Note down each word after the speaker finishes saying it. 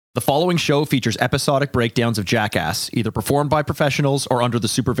The following show features episodic breakdowns of Jackass, either performed by professionals or under the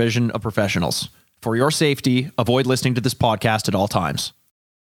supervision of professionals. For your safety, avoid listening to this podcast at all times.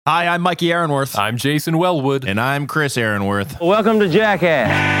 Hi, I'm Mikey Aaronworth. I'm Jason Wellwood. And I'm Chris Aaronworth. Welcome to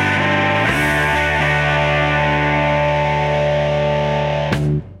Jackass.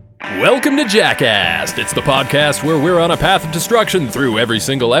 Welcome to Jackass. It's the podcast where we're on a path of destruction through every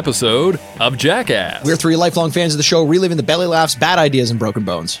single episode of Jackass. We're three lifelong fans of the show, reliving the belly laughs, bad ideas, and broken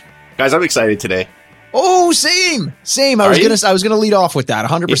bones. Guys, I'm excited today. Oh, same. I was gonna lead off with that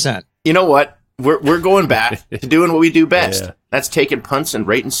 100%. You know what? We're going back to doing what we do best. Yeah. That's taking punts and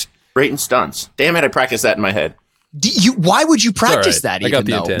rating stunts. Damn it, I practiced that in my head. Why would you practice that? I got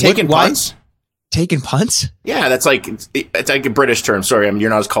the intent. Taking punts. Taking punts? Yeah, that's like it's like a British term. Sorry, you're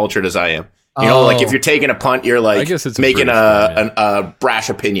not as cultured as I am. You know, like if you're taking a punt, you're like making a brash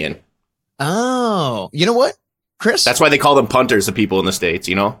opinion. Oh, you know what, Chris? That's why they call them punters, the people in the States.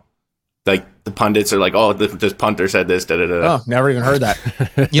 You know, like the pundits are like, oh, this punter said this. Da, da, da. Oh, never even heard that.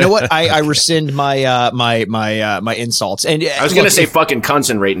 You know what? I rescind my my insults. And I was gonna say fucking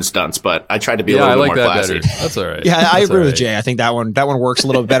cunts and rating stunts, but I tried to be a little bit more classy. Better. That's all right. Yeah, I agree with Jay. I think that one works a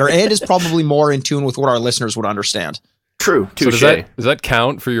little bit better and is probably more in tune with what our listeners would understand. True. Touche. So does that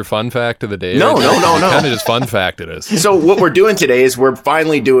count for your fun fact of the day? No. Kind of just fun fact it is. So what we're doing today is we're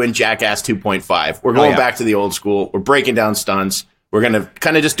finally doing Jackass 2.5. We're going back to the old school. We're breaking down stunts. We're going to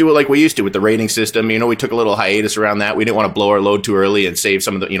kind of just do it like we used to with the rating system. You know, we took a little hiatus around that. We didn't want to blow our load too early and save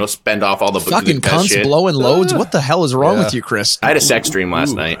some of the, spend off all the fucking cunts shit. Blowing loads. What the hell is wrong with you, Chris? I had a sex dream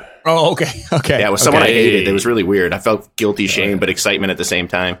last night. Oh, okay. Yeah, it was someone I hated. It was really weird. I felt guilty, shame, but excitement at the same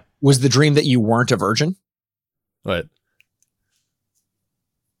time. Was the dream that you weren't a virgin? What?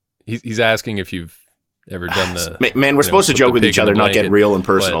 He's asking if you've ever done the... Man, we're supposed to joke with each other, not get real and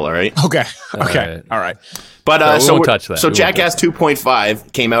personal, all right? Okay. All right. But we won't touch that. So Jackass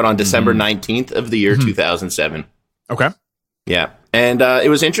 2.5 came out on December 19th of the year 2007. Okay. Yeah. And it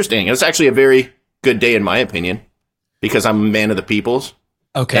was interesting. It was actually a very good day, in my opinion, because I'm a man of the peoples.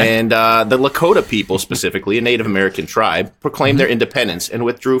 Okay. And the Lakota people, specifically, a Native American tribe, proclaimed their independence and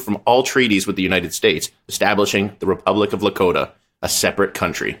withdrew from all treaties with the United States, establishing the Republic of Lakota, a separate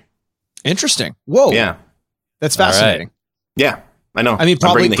country. Interesting. Whoa. Yeah. That's fascinating. Right. Yeah, I know. I mean,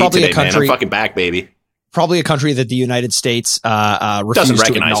 probably today, a country. Man. I'm fucking back, baby. Probably a country that the United States doesn't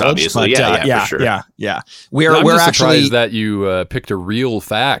recognize, obviously. But, yeah, for sure. Yeah. I'm just surprised that you picked a real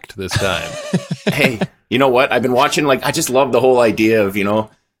fact this time. Hey, you know what? I've been watching, I just love the whole idea of,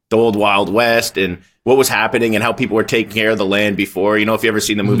 the old Wild West and what was happening and how people were taking care of the land before. If you ever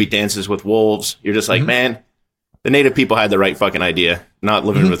seen the movie Dances with Wolves, you're just like, man, the Native people had the right fucking idea, not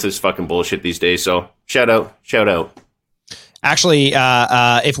living with this fucking bullshit these days. So shout out. Actually,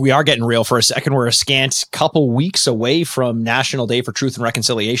 if we are getting real for a second, we're a scant couple weeks away from National Day for Truth and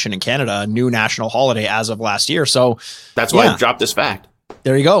Reconciliation in Canada, a new national holiday as of last year. So that's why I dropped this fact.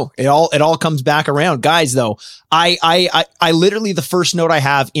 There you go. It all comes back around, guys. Though I literally, the first note I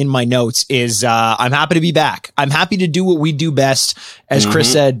have in my notes is I'm happy to be back. I'm happy to do what we do best, as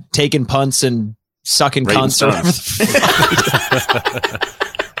Chris said, taking punts and sucking cunts or whatever the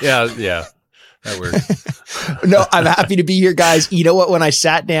fuck. Yeah. That works. No, I'm happy to be here, guys. You know what? When I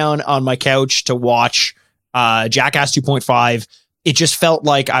sat down on my couch to watch Jackass 2.5, it just felt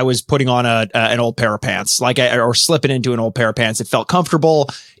like I was putting on an old pair of pants, or slipping into an old pair of pants. It felt comfortable.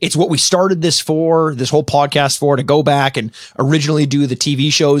 It's what we started this whole podcast for, to go back and originally do the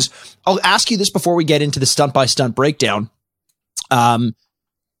TV shows. I'll ask you this before we get into the stunt by stunt breakdown.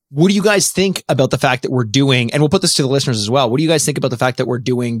 What do you guys think about the fact that we're doing, and we'll put this to the listeners as well, what do you guys think about the fact that we're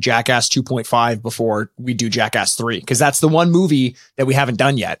doing Jackass 2.5 before we do Jackass 3? Because that's the one movie that we haven't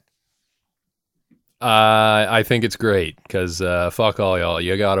done yet. I think it's great because fuck all y'all,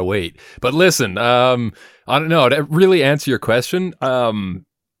 you gotta wait. But listen, I don't know, to really answer your question,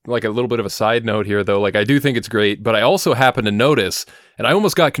 like a little bit of a side note here though, I do think it's great, but I also happen to notice, and I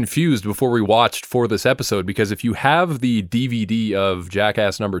almost got confused before we watched for this episode, because if you have the DVD of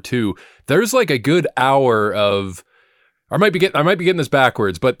Jackass number 2, there's a good hour of, I might be getting this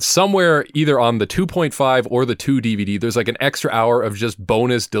backwards, but somewhere either on the 2.5 or the 2 DVD, there's an extra hour of just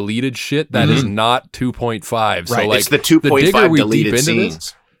bonus deleted shit that is not 2.5. Right. So it's the 2.5 deleted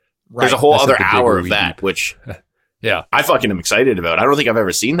scenes. Right. There's a whole other hour of that, which yeah, I fucking am excited about. I don't think I've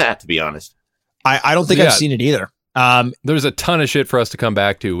ever seen that, to be honest. I don't think I've seen it either. There's a ton of shit for us to come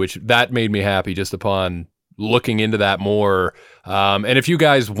back to, which that made me happy just upon looking into that more. And if you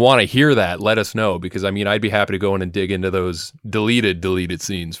guys want to hear that, let us know, because I'd be happy to go in and dig into those deleted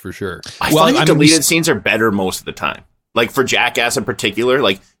scenes for sure. I find the deleted scenes are better most of the time. For Jackass in particular,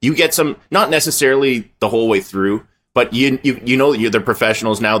 you get some, not necessarily the whole way through, but you know they're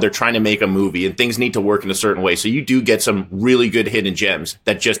professionals now. They're trying to make a movie, and things need to work in a certain way. So you do get some really good hidden gems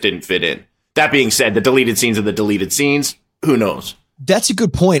that just didn't fit in. That being said, the deleted scenes are the deleted scenes. Who knows? That's a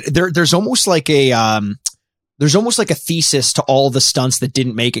good point. There's almost like a thesis to all the stunts that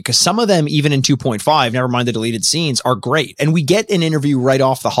didn't make it, because some of them, even in 2.5, never mind the deleted scenes, are great. And we get an interview right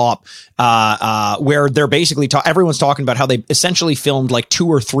off the hop where they're basically everyone's talking about how they essentially filmed like 2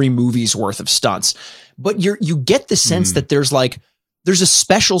 or 3 movies worth of stunts. But you get the sense that there's a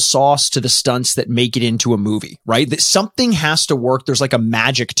special sauce to the stunts that make it into a movie, right? That something has to work. There's like a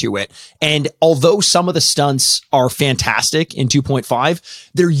magic to it. And although some of the stunts are fantastic in 2.5,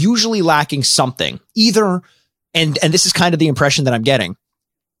 they're usually lacking something. Either, and this is kind of the impression that I'm getting,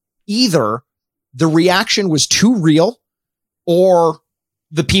 either the reaction was too real or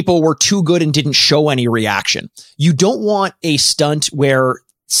the people were too good and didn't show any reaction. You don't want a stunt where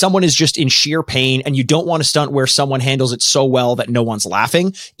someone is just in sheer pain, and you don't want a stunt where someone handles it so well that no one's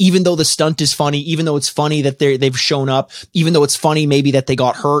laughing, even though the stunt is funny, even though it's funny that they've shown up, even though it's funny maybe that they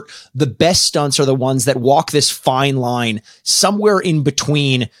got hurt. The best stunts are the ones that walk this fine line somewhere in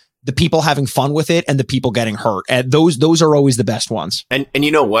between the people having fun with it and the people getting hurt. And those are always the best ones. And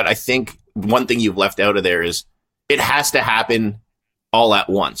you know what? I think one thing you've left out of there is it has to happen all at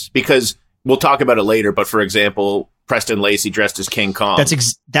once, because we'll talk about it later. But for example, Preston Lacey dressed as King Kong. That's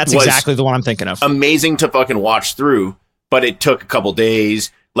exactly the one I'm thinking of. Amazing to fucking watch through, but it took a couple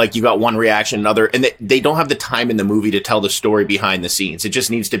days. Like, you got one reaction, another, and they don't have the time in the movie to tell the story behind the scenes. It just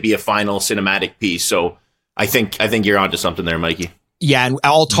needs to be a final cinematic piece. So I think you're onto something there, Mikey. Yeah, and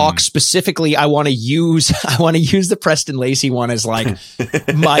I'll talk specifically. I want to use the Preston Lacey one as like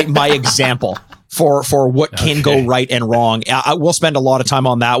my example for what can go right and wrong. We'll spend a lot of time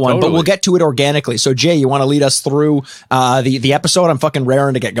on that one, but we'll get to it organically. So Jay, you want to lead us through the episode? I'm fucking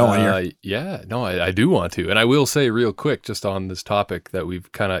raring to get going here. Yeah, no, I do want to, and I will say real quick, just on this topic, that we've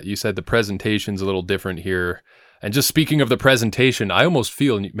you said the presentation's a little different here. And just speaking of the presentation, I almost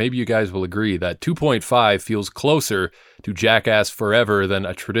feel, and maybe you guys will agree, that 2.5 feels closer to Jackass Forever than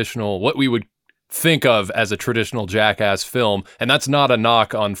a traditional, what we would think of as a traditional Jackass film. And that's not a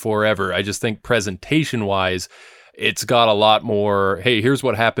knock on Forever. I just think presentation-wise, it's got a lot more, hey, here's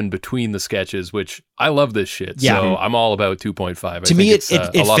what happened between the sketches, which I love this shit. Yeah. So I'm all about 2.5. To me,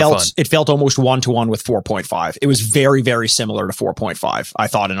 it felt almost one-to-one with 4.5. It was very, very similar to 4.5, I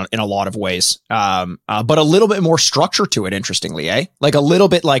thought, in a lot of ways. But a little bit more structure to it, interestingly, eh? Like a little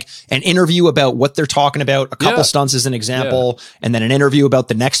bit like an interview about what they're talking about, a couple stunts as an example, and then an interview about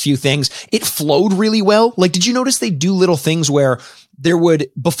the next few things. It flowed really well. Like, did you notice they do little things where there would,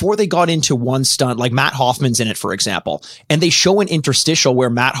 before they got into one stunt, like Matt Hoffman's in it, for example, and they show an interstitial where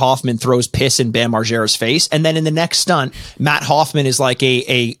Matt Hoffman throws piss in Bam Margera's face. And then in the next stunt, Matt Hoffman is like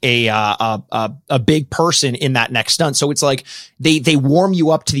a big person in that next stunt. So it's like they warm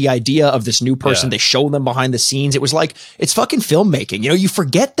you up to the idea of this new person. They show them behind the scenes. It was like, it's fucking filmmaking. You know, you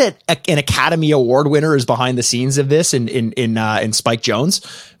forget that an Academy Award winner is behind the scenes of this in Spike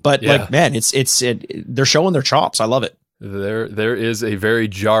Jonze. But like, man, they're showing their chops. I love it. There is a very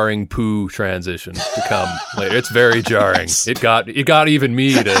jarring poo transition to come later. It's very jarring. It got even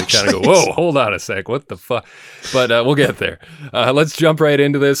me to kind of go, whoa, hold on a sec, what the fuck? But we'll get there. Let's jump right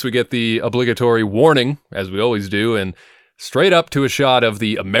into this. We get the obligatory warning, as we always do, and straight up to a shot of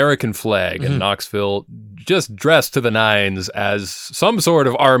the American flag in Knoxville, just dressed to the nines as some sort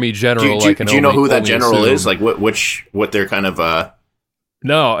of army general. Do you know who that general is? Like what they're kind of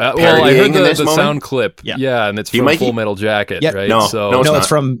No, well, I heard the sound clip. Yeah, and it's from Full Metal Jacket, right? No, it's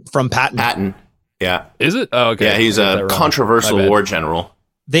from Patton. Patton, yeah. Is it? Oh, okay. Yeah, he's a controversial war general.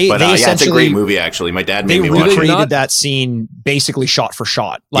 They essentially, it's a great movie, actually. My dad made me watch it. They recreated that scene basically shot for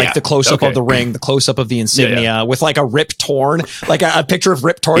shot. Like the close-up of the ring, the close-up of the insignia, with like a Rip Torn, like a picture of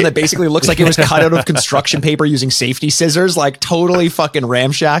Rip Torn that basically looks like it was cut out of construction paper using safety scissors, like totally fucking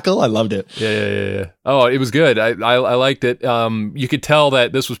ramshackle. I loved it. Yeah. Oh, it was good. I liked it. You could tell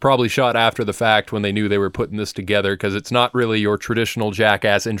that this was probably shot after the fact when they knew they were putting this together, because it's not really your traditional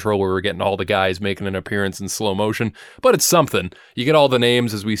Jackass intro where we're getting all the guys making an appearance in slow motion, but it's something. You get all the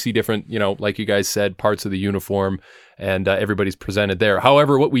names as we see different, like you guys said, parts of the uniform, and everybody's presented there.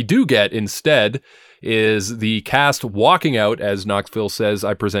 However, what we do get instead is the cast walking out, as Knoxville says,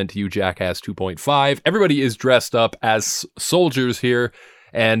 I present to you Jackass 2.5. Everybody is dressed up as soldiers here,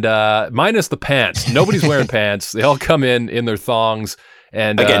 and minus the pants. Nobody's wearing pants. They all come in their thongs.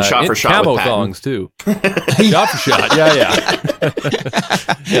 And again, shot for shot camo with thongs too. Shot for shot, yeah.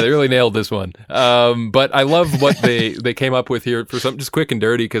 Yeah, they really nailed this one. But I love what they came up with here for something just quick and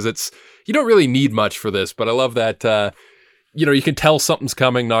dirty, because you don't really need much for this. But I love that you can tell something's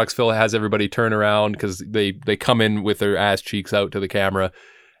coming. Knoxville has everybody turn around because they come in with their ass cheeks out to the camera.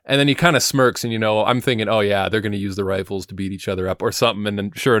 And then he kind of smirks and, I'm thinking, oh yeah, they're going to use the rifles to beat each other up or something. And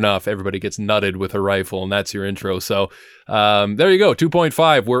then sure enough, everybody gets nutted with a rifle and that's your intro. So there you go.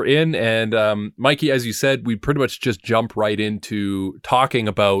 2.5, we're in. And Mikey, as you said, we pretty much just jump right into talking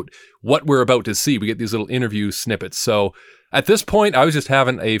about what we're about to see. We get these little interview snippets. So at this point, I was just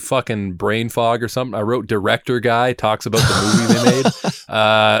having a fucking brain fog or something. I wrote director guy talks about the movie they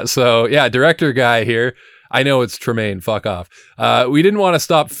made. So yeah, director guy here. I know it's Tremaine. Fuck off. We didn't want to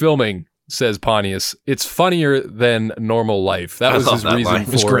stop filming, says Pontius. It's funnier than normal life. That was his reason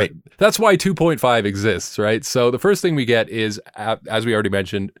for it. That's why 2.5 exists, right? So the first thing we get is, as we already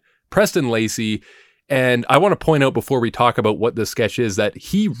mentioned, Preston Lacy. And I want to point out before we talk about what the sketch is that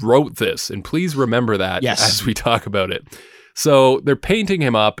he wrote this. And please remember that as we talk about it. So they're painting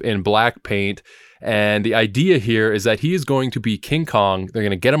him up in black paint. And the idea here is that he is going to be King Kong. They're going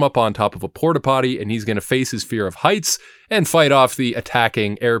to get him up on top of a porta potty and he's going to face his fear of heights and fight off the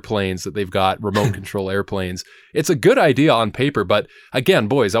attacking airplanes that they've got, remote control airplanes. It's a good idea on paper, but again,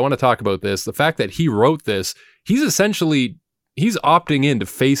 boys, I want to talk about this. The fact that he wrote this, he's opting in to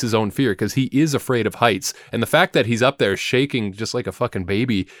face his own fear because he is afraid of heights. And the fact that he's up there shaking just like a fucking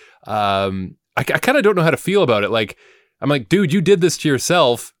baby, I kind of don't know how to feel about it. Like, I'm like, dude, you did this to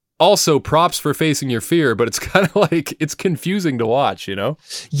yourself. Also, props for facing your fear, but it's kind of like, it's confusing to watch,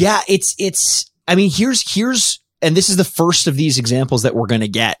 Yeah, I mean, here's, and this is the first of these examples that we're going to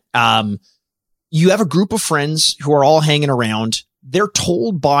get. You have a group of friends who are all hanging around. They're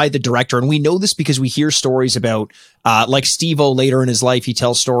told by the director, and we know this because we hear stories about, like Steve-O later in his life, he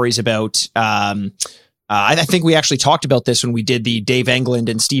tells stories about, I think we actually talked about this when we did the Dave Englund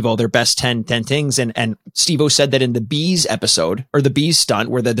and Steve-O, their best 10 things. And Steve-O said that in the Bees episode, or the Bees stunt,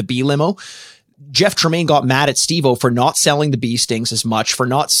 where the bee limo, Jeff Tremaine got mad at Steve-O for not selling the bee stings as much, for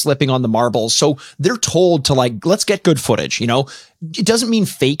not slipping on the marbles. So they're told to like, let's get good footage. It doesn't mean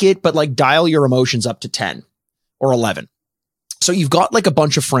fake it, but like dial your emotions up to 10 or 11. So you've got like a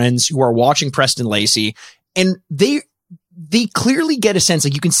bunch of friends who are watching Preston Lacy, and they clearly get a sense,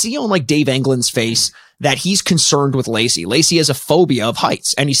 like you can see on like Dave Englund's face that he's concerned with Lacy. Lacy has a phobia of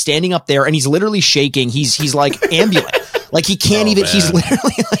heights, and he's standing up there and he's literally shaking. He's like ambulant. Like he can't he's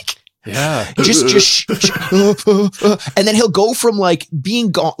literally like, yeah, and then he'll go from like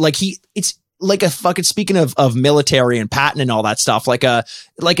being gone. Like it's like a fucking, speaking of military and Patton and all that stuff, like a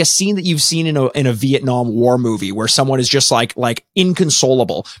scene that you've seen in a Vietnam War movie where someone is just like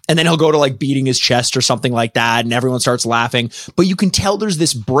inconsolable, and then he'll go to like beating his chest or something like that, and everyone starts laughing. But you can tell there's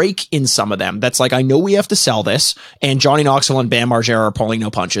this break in some of them that's like, I know we have to sell this, and Johnny Knoxville and Bam Margera are pulling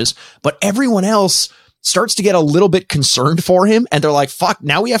no punches, but everyone else starts to get a little bit concerned for him. And they're like, fuck,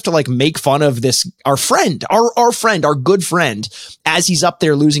 now we have to like make fun of this, our friend, our good friend, as he's up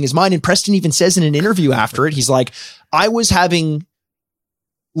there losing his mind. And Preston even says in an interview after it, he's like, I was having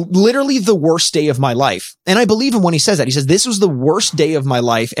literally the worst day of my life. And I believe him when he says that. He says, this was the worst day of my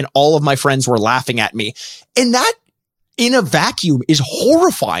life, and all of my friends were laughing at me. And that in a vacuum is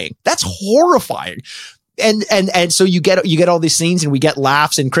horrifying. That's horrifying. And so you get all these scenes, and we get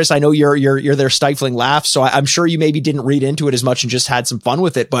laughs. And Chris, I know you're there stifling laughs, so I'm sure you maybe didn't read into it as much and just had some fun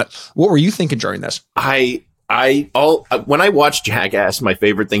with it. But what were you thinking during this? When I watch Jackass, my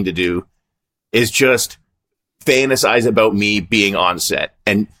favorite thing to do is just fantasize about me being on set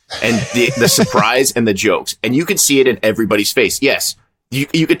and the surprise and the jokes. And you can see it in everybody's face. Yes,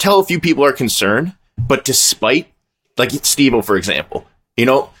 you could tell a few people are concerned, but despite, like Steve-O, for example,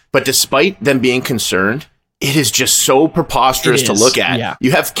 but despite them being concerned, it is just so preposterous to look at. Yeah.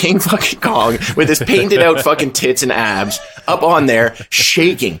 You have King fucking Kong with his painted out fucking tits and abs up on there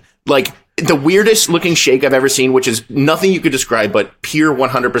shaking. Like the weirdest looking shake I've ever seen, which is nothing you could describe but pure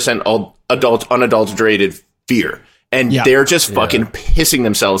 100% unadulterated fear. And they're just fucking pissing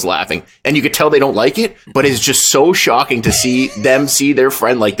themselves laughing. And you could tell they don't like it, but it's just so shocking to see them see their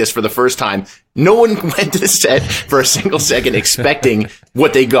friend like this for the first time. No one went to the set for a single second expecting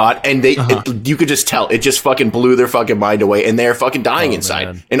what they got. And you could just tell it just fucking blew their fucking mind away, and they're fucking dying inside.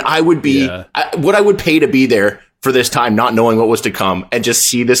 Man. And I would be, what I would pay to be there for this time, not knowing what was to come, and just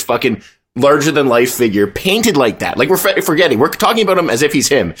see this fucking larger than life figure painted like that. Like we're forgetting, we're talking about him as if he's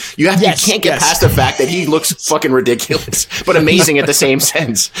him. You can't get past the fact that he looks fucking ridiculous, but amazing at the same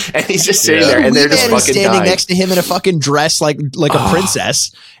sense. And he's just sitting there, and they're just fucking standing dying next to him in a fucking dress like a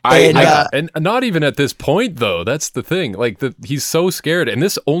princess. And not even at this point though. That's the thing. Like he's so scared, and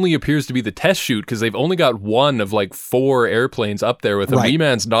this only appears to be the test shoot because they've only got one of like 4 airplanes up there with him. Right.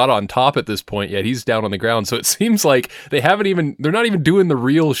 Wee-Man's not on top at this point yet. He's down on the ground. So it seems like they're not even doing the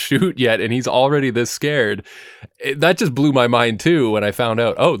real shoot yet. and he's already this scared. That just blew my mind too when I found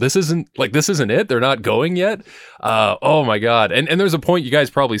out, oh, this isn't it. They're not going yet. Oh my God. And there's a point you guys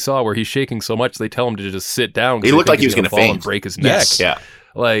probably saw where he's shaking so much they tell him to just sit down. He looked like he was going to fall faint and break his neck. Yes. Yeah.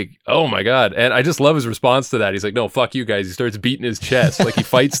 Like, oh my God. And I just love his response to that. He's like, no, fuck you guys. He starts beating his chest. Like he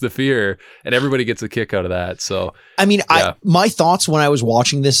fights the fear, and everybody gets a kick out of that. So, I mean, my thoughts when I was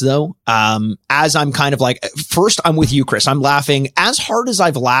watching this though, as I'm kind of like, first I'm with you, Chris. I'm laughing as hard as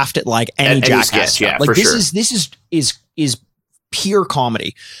I've laughed at like any Jackass stuff. Like this is pure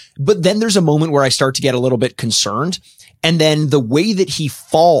comedy. But then there's a moment where I start to get a little bit concerned. And then the way that he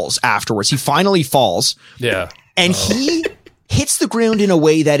falls afterwards, he finally falls. Yeah. And he hits the ground in a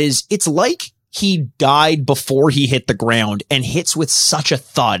way that it's like he died before he hit the ground, and hits with such a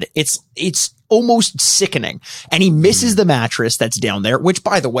thud. It's almost sickening. And he misses the mattress that's down there, which,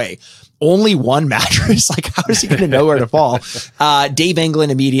 by the way, only one mattress. Like, how is he going to know where to fall? Dave Englund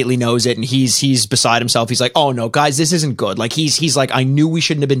immediately knows it, and he's beside himself. He's like, oh no, guys, this isn't good. Like he's like, I knew we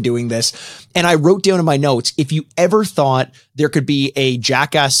shouldn't have been doing this. And I wrote down in my notes, if you ever thought there could be a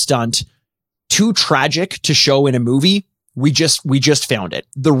Jackass stunt too tragic to show in a movie, we just found it.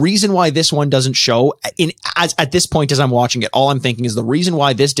 The reason why this one doesn't show at this point as I'm watching it, all I'm thinking is the reason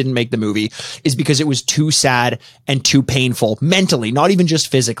why this didn't make the movie is because it was too sad and too painful mentally, not even just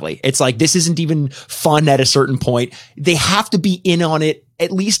physically. It's like, this isn't even fun at a certain point. They have to be in on it,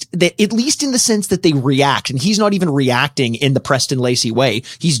 at least in the sense that they react. And he's not even reacting in the Preston Lacey way.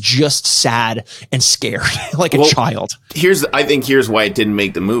 He's just sad and scared like a child. I think here's why it didn't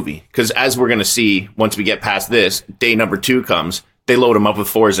make the movie. Because as we're going to see, once we get past this, day number 2 comes, they load him up with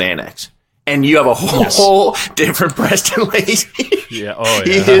 4 Xanax. And you have a whole different Preston Lacey. Yeah. Oh,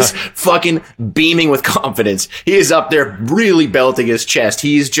 yeah. He is fucking beaming with confidence. He is up there really belting his chest.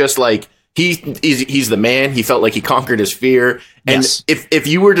 He's just like, he's the man. He felt like he conquered his fear. And if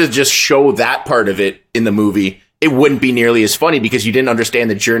you were to just show that part of it in the movie, it wouldn't be nearly as funny because you didn't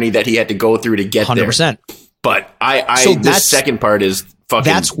understand the journey that he had to go through to get 100%. There. But the second part is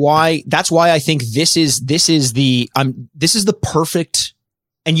fucking. That's why I think this is the perfect.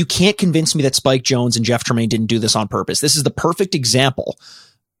 And you can't convince me that Spike Jonze and Jeff Tremaine didn't do this on purpose. This is the perfect example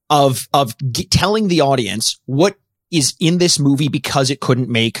of telling the audience what is in this movie because it couldn't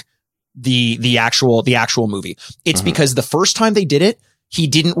make the actual movie. It's because the first time they did it, he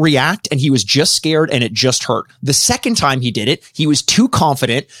didn't react and he was just scared and it just hurt. The second time he did it, he was too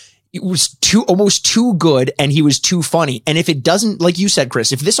confident. It was almost too good and he was too funny. And if it doesn't, like you said,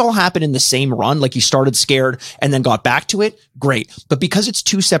 Chris, if this all happened in the same run, like he started scared and then got back to it, great. But because it's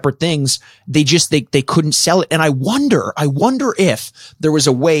 2 separate things, they couldn't sell it. And I wonder if there was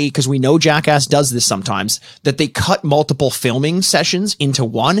a way, because we know Jackass does this sometimes, that they cut multiple filming sessions into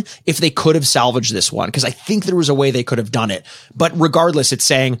one, if they could have salvaged this one. Because I think there was a way they could have done it. But regardless, it's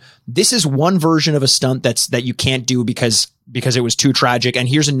saying this is one version of a stunt that you can't do because it was too tragic. And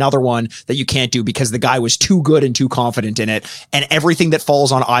here's another one that you can't do because the guy was too good and too confident in it. And everything that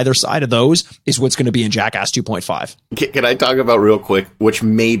falls on either side of those is what's going to be in Jackass 2.5. Can I talk about real quick, which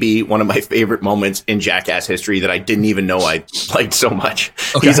may be one of my favorite moments in Jackass history that I didn't even know I liked so much.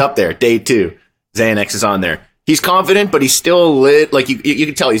 Okay. He's up there, day 2. Xanax is on there. He's confident, but he's still lit. Like you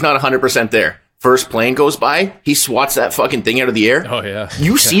can tell he's not 100% there. First plane goes by, he swats that fucking thing out of the air. Oh, yeah.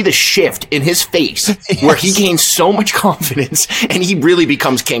 You see the shift in his face where he gains so much confidence and he really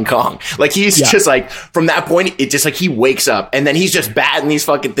becomes King Kong. Like, he's just like, from that point, it just like he wakes up and then he's just batting these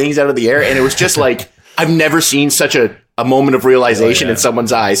fucking things out of the air. And it was just like, I've never seen such a moment of realization in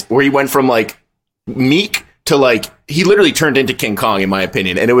someone's eyes where he went from like meek to like, he literally turned into King Kong, in my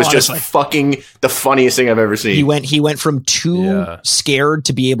opinion. And it was just fucking the funniest thing I've ever seen. He went from too scared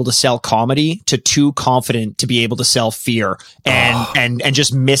to be able to sell comedy to too confident to be able to sell fear and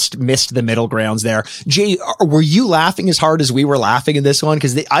just missed the middle grounds there. Jay, were you laughing as hard as we were laughing in this one?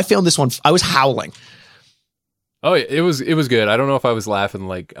 Because I found this one, I was howling. Oh, it was good. I don't know if I was laughing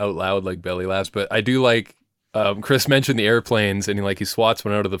like out loud, like belly laughs, but I do like, Chris mentioned the airplanes and he swats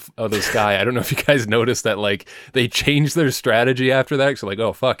one out of the sky. I don't know if you guys noticed that like they changed their strategy after that. So like,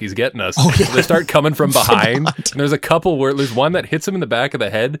 oh fuck, he's getting us. So they start coming from behind. And there's a couple where there's one that hits him in the back of the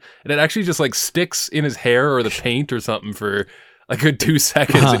head and it actually just like sticks in his hair or the paint or something for a good 2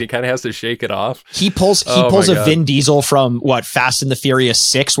 seconds and he kind of has to shake it off. He pulls a Vin Diesel from Fast and the Furious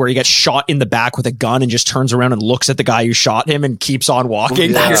 6 where he gets shot in the back with a gun and just turns around and looks at the guy who shot him and keeps on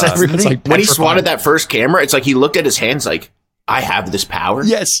walking. When he swatted that first camera, it's like he looked at his hands like, I have this power.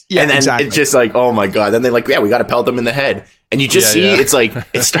 Yes. Yeah, and then exactly. it's just like, oh my God. Then they're like, yeah, we got to pelt him in the head. And you just see, it's like,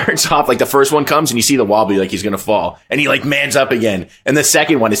 it starts off like the first one comes and you see the wobbly, like he's going to fall. And he like mans up again. And the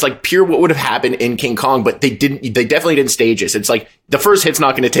second one, it's like pure what would have happened in King Kong, but they definitely didn't stage this. It's like the first hit's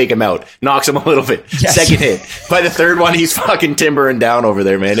not going to take him out, knocks him a little bit. Yes. Second hit. By the third one, he's fucking timbering down over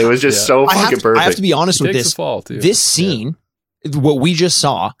there, man. It was just so fucking perfect. I have to be honest with this. This scene, what we just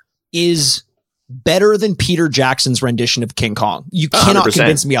saw, is better than Peter Jackson's rendition of King Kong. You cannot 100%.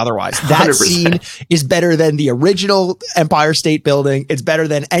 Convince me otherwise. That 100%. scene is better than the original Empire State Building. It's better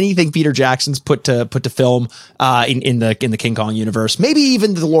than anything Peter Jackson's put to film in the King Kong universe. Maybe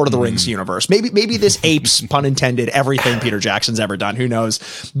even the Lord of the Rings universe. Maybe this apes, pun intended, everything Peter Jackson's ever done. Who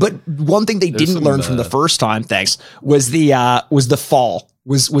knows? But one thing they didn't learn from the first time, was the fall.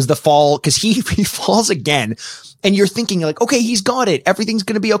 Was the fall, because he falls again. And you're thinking like, okay, he's got it. Everything's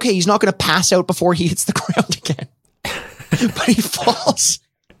going to be okay. He's not going to pass out before he hits the ground again. But he falls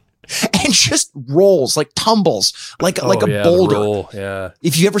and just rolls, like tumbles, like a boulder. Yeah.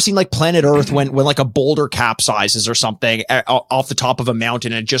 If you've ever seen like Planet Earth, when like a boulder capsizes or something off the top of a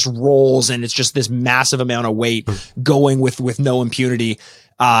mountain, and it just rolls, and it's just this massive amount of weight going with no impunity.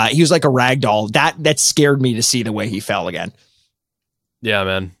 He was like a rag doll. That scared me to see the way he fell again. Yeah,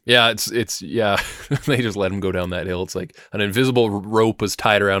 man. Yeah, it's yeah. They just let him go down that hill. It's like an invisible rope was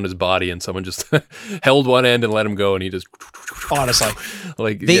tied around his body, and someone just held one end and let him go, and he just honestly,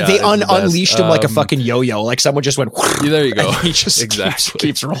 like they unleashed him like a fucking yo-yo. Like someone just went. There you go. And he just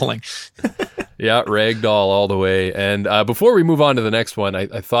keeps rolling. Yeah, ragdoll all the way. And before we move on to the next one,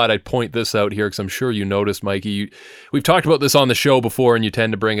 I thought I'd point this out here because I'm sure you noticed, Mikey. We've talked about this on the show before, and you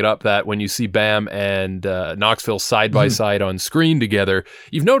tend to bring it up that when you see Bam and Knoxville side by side on screen together,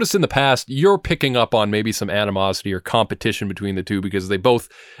 you've noticed in the past you're picking up on maybe some animosity or competition between the two because they both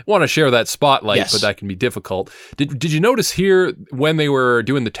want to share that spotlight, but that can be difficult. Did you notice here when they were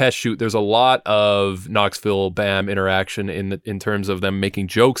doing the test shoot, there's a lot of Knoxville Bam interaction in terms of them making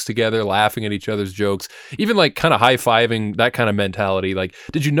jokes together, laughing at each other's jokes, even like kind of high-fiving, that kind of mentality. Like,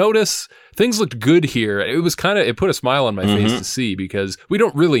 did you notice things looked good here? It put a smile on my face to see, because we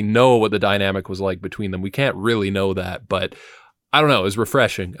don't really know what the dynamic was like between them. We can't really know that, but I don't know. It was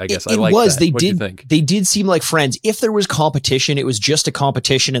refreshing, I guess. I like that. What do you think? They did seem like friends. If there was competition, it was just a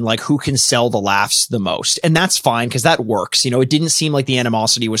competition and like who can sell the laughs the most. And that's fine because that works. You know, it didn't seem like the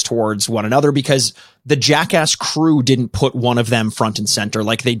animosity was towards one another because the Jackass crew didn't put one of them front and center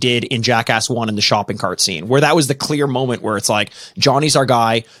like they did in Jackass 1 in the shopping cart scene, where that was the clear moment where it's like, Johnny's our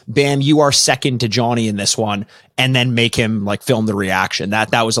guy. Bam, you are second to Johnny in this one. And then make him like film the reaction.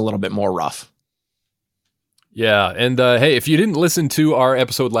 That was a little bit more rough. Yeah, and hey, if you didn't listen to our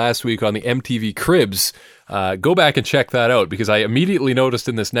episode last week on the MTV Cribs, go back and check that out, because I immediately noticed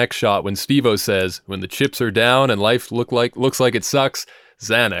in this next shot when Steve-O says, when the chips are down and life looks like it sucks,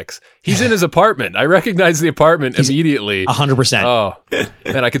 Xanax. He's in his apartment. I recognized the apartment immediately. 100%. Oh,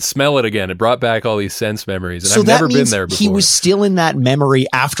 and I could smell it again. It brought back all these sense memories, and I've never been there before. He was still in that memory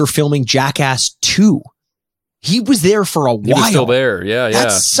after filming Jackass 2. He was there for a while. He was still there. Yeah.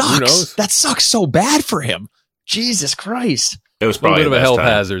 That sucks. Who knows? That sucks so bad for him. Jesus Christ. It was probably a bit of a health time.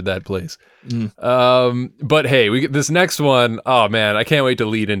 hazard, that place. But hey, we get this next one. Oh man, I can't wait to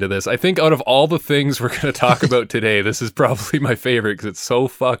lead into this. I think out of all the things we're going to talk about today, this is probably my favorite because it's so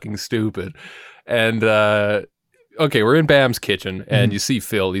fucking stupid. And okay, we're in Bam's kitchen and you see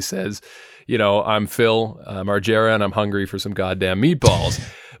Phil. He says, you know, I'm Phil, Margera, and I'm hungry for some goddamn meatballs.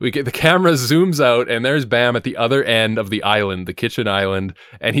 The camera zooms out, and there's Bam at the other end of the island, the kitchen island,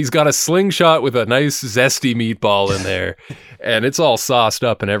 and he's got a slingshot with a nice zesty meatball in there, and it's all sauced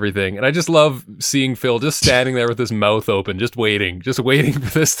up and everything. And I just love seeing Phil just standing there with his mouth open, just waiting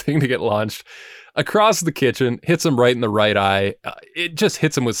for this thing to get launched across the kitchen, hits him right in the right eye. It just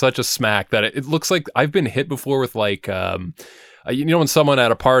hits him with such a smack that it looks like I've been hit before with like, you know, when someone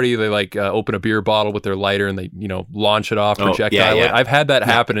at a party, they like open a beer bottle with their lighter and they, you know, launch it off projectile. Yeah. I've had that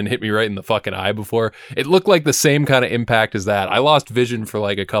happen and hit me right in the fucking eye before. It looked like the same kind of impact as that. I lost vision for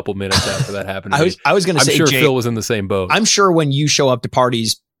like a couple minutes after that happened. I was going to say, I'm sure Jay, Phil was in the same boat. I'm sure when you show up to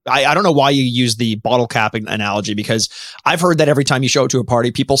parties, I don't know why you use the bottle cap analogy, because I've heard that every time you show up to a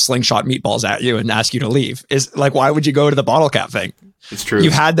party, people slingshot meatballs at you and ask you to leave. Is like, why would you go to the bottle cap thing? It's true.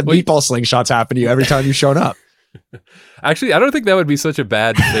 You had the meatball slingshots happen to you every time you showed up. Actually, I don't think that would be such a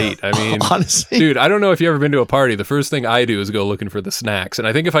bad fate. I mean, honestly, dude, I don't know if you've ever been to a party. The first thing I do is go looking for the snacks. And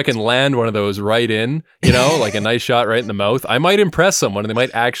I think if I can land one of those right in, you know, like a nice shot right in the mouth, I might impress someone and they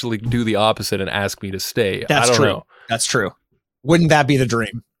might actually do the opposite and ask me to stay. That's I don't true. know. That's true. Wouldn't that be the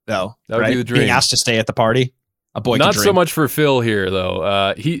dream, though? That would be the dream. Being asked to stay at the party. A boy. Not so much for Phil here,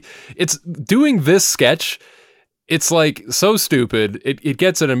 though. It's doing this sketch. it's like so stupid. It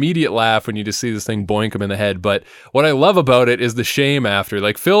gets an immediate laugh when you just see this thing boink him in the head. But what I love about it is the shame after.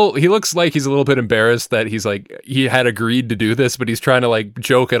 Like Phil, he looks like he's a little bit embarrassed that he's like, he had agreed to do this, but he's trying to like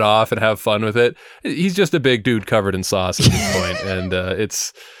joke it off and have fun with it. He's just a big dude covered in sauce at this point. And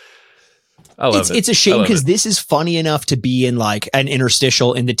I love it. It's a shame because this is funny enough to be in like an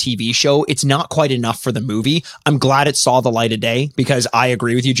interstitial in the TV show. It's not quite enough for the movie. I'm glad it saw the light of day because I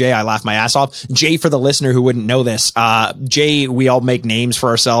agree with you, Jay. I laughed my ass off. Jay, for the listener who wouldn't know this, Jay, we all make names for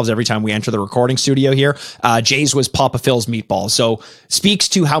ourselves every time we enter the recording studio here. Jay's was Papa Phil's Meatballs. So speaks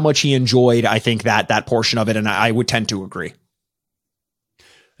to how much he enjoyed, I think, that portion of it. And I would tend to agree.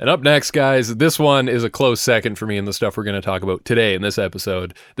 And up next, guys, this one is a close second for me in the stuff we're going to talk about today in this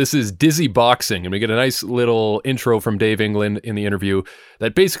episode. This is Dizzy Boxing, and we get a nice little intro from Dave England in the interview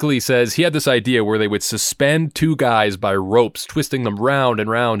that basically says he had this idea where they would suspend two guys by ropes, twisting them round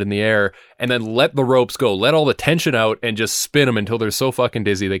and round in the air, and then let the ropes go, let all the tension out, and just spin them until they're so fucking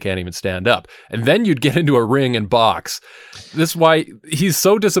dizzy they can't even stand up. And then you'd get into a ring and box. This is why he's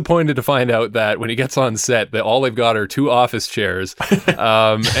so disappointed to find out that when he gets on set, that all they've got are two office chairs.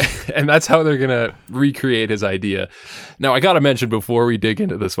 And that's how they're going to recreate his idea. Now, I got to mention before we dig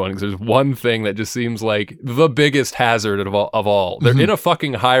into this one, because there's one thing that just seems like the biggest hazard of all. They're in a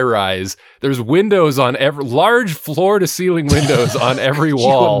fucking high rise. There's windows on large floor to ceiling windows on every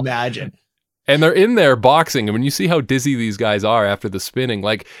wall. Can you imagine? And they're in there boxing. And when you see how dizzy these guys are after the spinning,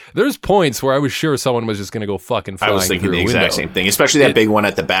 like there's points where I was sure someone was just going to go fucking flying. I was thinking through the a exact window. same thing, especially that big one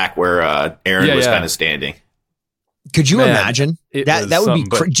at the back where Aaron was kind of standing. Could you imagine that? That would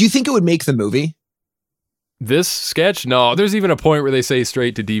be. Do you think it would make the movie? This sketch? No, there's even a point where they say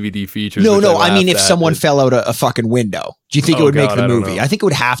straight to DVD features. No. I mean, if someone fell out a fucking window, do you think it would make the movie? I think it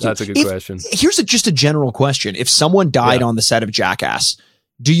would have to. That's a good question. Here's just a general question. If someone died on the set of Jackass,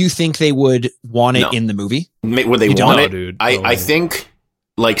 do you think they would want it in the movie? Would they want it? Dude. I think,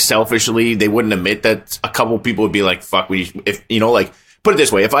 like, selfishly, they wouldn't admit that. A couple people would be like, fuck, if you know, like, put it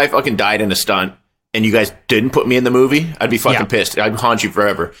this way, if I fucking died in a stunt, and you guys didn't put me in the movie, I'd be fucking pissed. I'd haunt you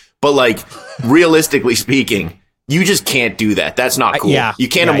forever. But like, realistically speaking, you just can't do that. That's not cool. You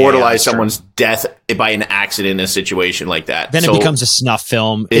can't immortalize someone's death by an accident in a situation like that. Then it becomes a snuff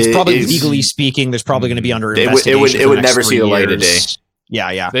film. It's probably legally speaking, there's probably going to be under investigation. It would never see the light of day.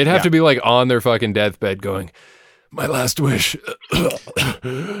 Yeah. They'd have to be like on their fucking deathbed going, my last wish,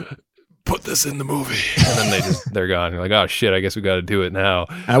 put this in the movie. And then they're gone. You're like, oh shit, I guess we got to do it now.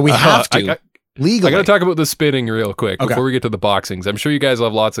 We have to. Legally. I got to talk about the spinning real quick before we get to the boxings. I'm sure you guys will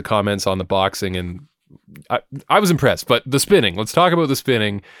have lots of comments on the boxing, and I was impressed. But the spinning, let's talk about the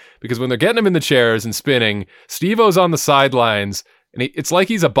spinning, because when they're getting him in the chairs and spinning, Steve-O's on the sidelines, and it's like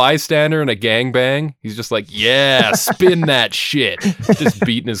he's a bystander in a gangbang. He's just like, yeah, spin that shit. Just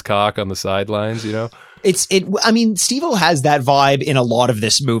beating his cock on the sidelines, you know? I mean, Steve-O has that vibe in a lot of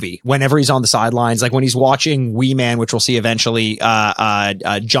this movie. Whenever he's on the sidelines, like when he's watching Wee Man, which we'll see eventually,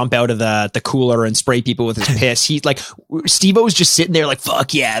 jump out of the cooler and spray people with his piss. He's like, Steve-O's just sitting there like,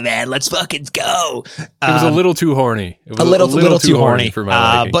 fuck yeah, man, let's fucking go. It was a little too horny. It was a little too horny for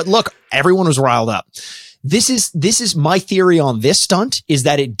my liking. But look, everyone was riled up. This is my theory on this stunt, is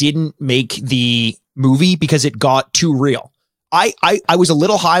that it didn't make the movie because it got too real. I was a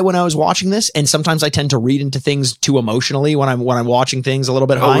little high when I was watching this, and sometimes I tend to read into things too emotionally when I'm watching things a little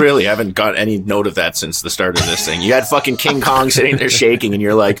bit high. Oh, really? I haven't got any note of that since the start of this thing. You had fucking King Kong sitting there shaking, and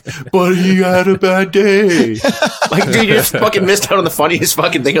you're like, "But he had a bad day." Like, dude, you just fucking missed out on the funniest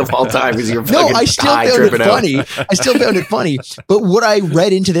fucking thing of all time because you're fucking I still found it funny. I still found it funny. But what I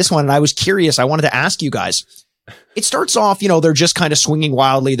read into this one, and I was curious, I wanted to ask you guys. It starts off, they're just kind of swinging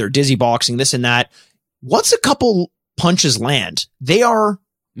wildly. They're dizzy boxing, this and that. Once a couple punches land, there's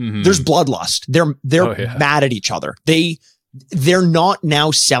bloodlust. They're mad at each other. They're not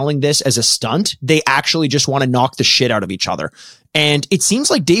now selling this as a stunt. They actually just want to knock the shit out of each other. And it seems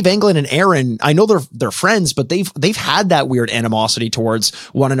like Dave England and Aaron, I know they're friends, but they've had that weird animosity towards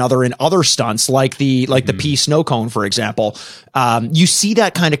one another in other stunts, like the pea snow cone, for example. You see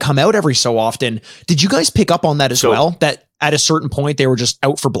that kind of come out every so often. Did you guys pick up on that as well? That at a certain point they were just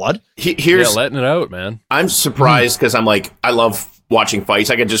out for blood? Here's letting it out, man. I'm surprised because I'm like, I love watching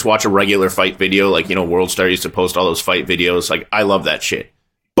fights. I could just watch a regular fight video, like, World Star used to post all those fight videos. Like, I love that shit.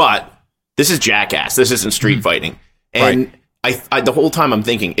 But this is Jackass. This isn't street fighting. And I the whole time I'm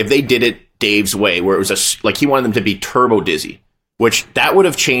thinking, if they did it Dave's way, where it was like he wanted them to be turbo dizzy, which that would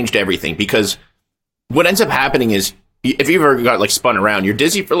have changed everything, because what ends up happening is, if you've ever got like spun around, you're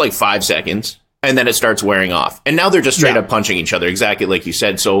dizzy for like 5 seconds and then it starts wearing off. And now they're just straight up punching each other, exactly like you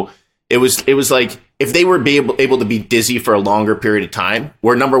said. So it was like if they were able to be dizzy for a longer period of time,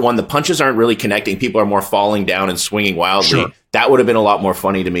 where number one, the punches aren't really connecting, people are more falling down and swinging wildly. Sure. That would have been a lot more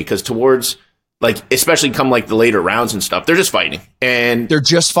funny to me, because towards like, especially come like the later rounds and stuff, they're just fighting, and they're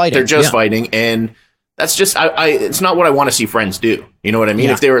just fighting, and that's just it's not what I want to see friends do. You know what I mean?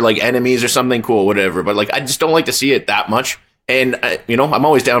 Yeah. If they were like enemies or something, cool, whatever. But like, I just don't like to see it that much. And I'm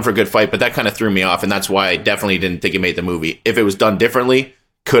always down for a good fight, but that kind of threw me off, and that's why I definitely didn't think it made the movie. If it was done differently,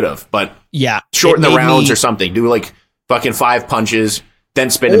 could have, but yeah, shorten the rounds or something. Do like fucking 5 punches, then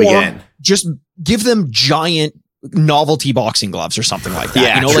spin them again. Just give them giant novelty boxing gloves or something like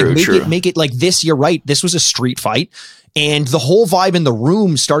that. Yeah, like make it like this. You're right. This was a street fight, and the whole vibe in the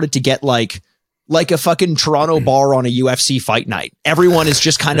room started to get like a fucking Toronto bar on a UFC fight night. Everyone is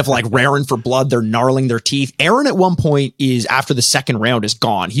just kind of like raring for blood. They're gnarling their teeth. Aaron at one point is, after the second round, is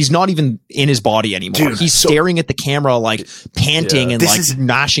gone. He's not even in his body anymore. Dude, he's staring at the camera, like panting and like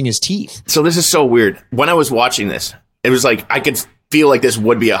gnashing his teeth. So this is so weird. When I was watching this, it was like, I could feel like this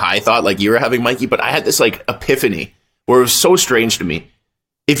would be a high thought like you were having, Mikey, but I had this like epiphany where it was so strange to me.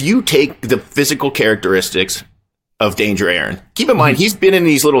 If you take the physical characteristics of Danger Aaron, keep in mind, he's been in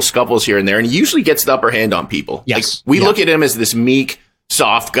these little scuffles here and there, and he usually gets the upper hand on people. Yes. Like, we look at him as this meek,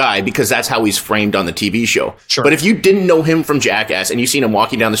 soft guy because that's how he's framed on the TV show. Sure. But if you didn't know him from Jackass and you seen him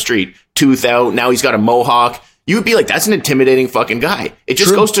walking down the street, tooth out, now he's got a mohawk, you would be like, that's an intimidating fucking guy. It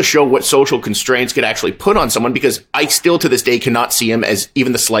just goes to show what social constraints could actually put on someone, because I still to this day cannot see him as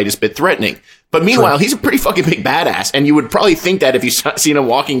even the slightest bit threatening. But meanwhile, he's a pretty fucking big badass, and you would probably think that if you seen him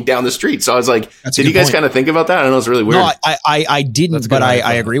walking down the street. So I was like, did you guys kind of think about that? I know it's really weird. No, I didn't, but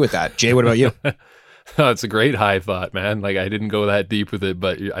I agree with that. Jay, what about you? It's a great high thought, man. Like, I didn't go that deep with it,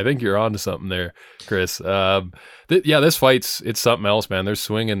 but I think you're onto something there, Chris. This fight's, it's something else, man. They're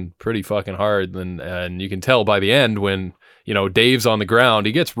swinging pretty fucking hard, and you can tell by the end when, Dave's on the ground,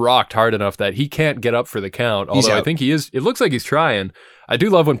 he gets rocked hard enough that he can't get up for the count. Although I think he is. It looks like he's trying. I do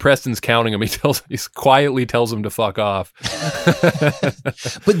love when Preston's counting him. He quietly tells him to fuck off.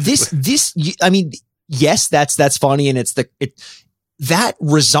 But I mean, yes, that's funny, and that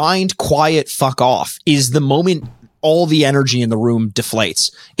resigned, quiet fuck off is the moment all the energy in the room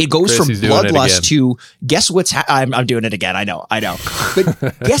deflates. It goes from bloodlust to guess what's I'm doing it again. I know.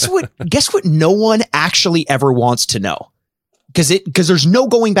 But guess what no one actually ever wants to know. Because there's no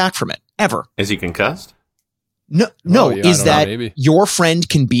going back from it ever. Is he concussed? No, your friend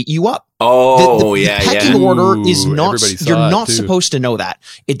can beat you up. Oh, the pecking order is not, you're not too. supposed to know that.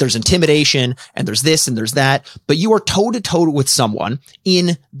 There's intimidation and there's this and there's that, but you are toe to toe with someone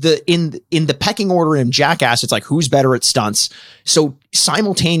in the pecking order in Jackass. It's like, who's better at stunts? So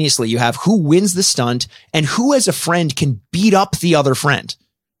simultaneously you have who wins the stunt and who as a friend can beat up the other friend.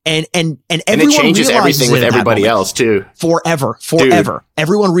 And everyone it changes everything with everybody else too. Forever. Dude.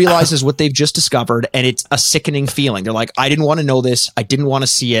 Everyone realizes what they've just discovered, and it's a sickening feeling. They're like, I didn't want to know this. I didn't want to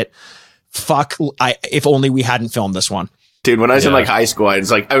see it. Fuck. If only we hadn't filmed this one. Dude, when I was in like high school, I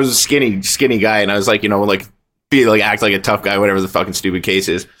was a skinny guy, and I was like, act like a tough guy, whatever the fucking stupid case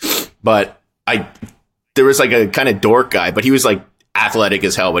is. But there was like a kind of dork guy, but he was like athletic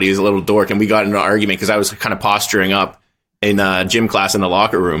as hell, but he was a little dork, and we got into an argument because I was kind of posturing up in gym class in the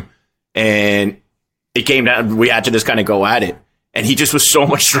locker room, and it came down, we had to just kind of go at it, and he just was so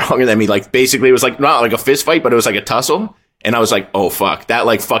much stronger than me. Like, basically it was like not like a fist fight, but it was like a tussle, and I was like, oh fuck, that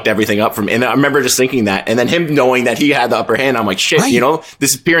like fucked everything up from, and I remember just thinking that, and then him knowing that he had the upper hand, I'm like, shit, right.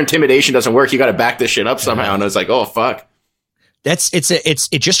 This pure intimidation doesn't work, you got to back this shit up somehow. And I was like, oh fuck.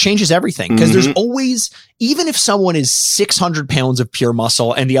 It just changes everything, because there's always, even if someone is 600 pounds of pure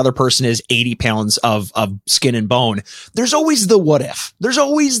muscle and the other person is 80 pounds of skin and bone, there's always the what if. There's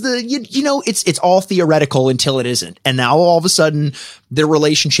always the, it's all theoretical until it isn't. And now all of a sudden their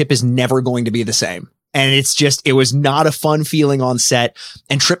relationship is never going to be the same. And it was not a fun feeling on set.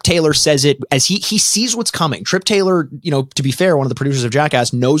 And Trip Taylor says it as he sees what's coming. Trip Taylor, to be fair, one of the producers of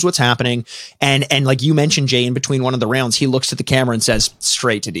Jackass, knows what's happening. And like you mentioned, Jay, in between one of the rounds, he looks at the camera and says,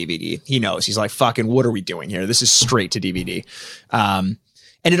 straight to DVD. He knows. He's like, fucking, what are we doing here? This is straight to DVD.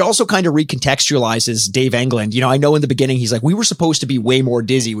 And it also kind of recontextualizes Dave Englund. I know in the beginning, he's like, we were supposed to be way more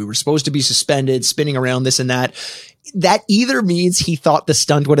dizzy. We were supposed to be suspended, spinning around this and that. That either means he thought the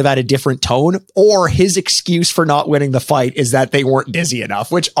stunt would have had a different tone, or his excuse for not winning the fight is that they weren't dizzy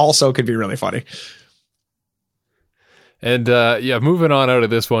enough, which also could be really funny. And moving on out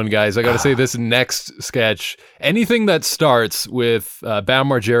of this one, guys, I got to say, this next sketch, anything that starts with Bam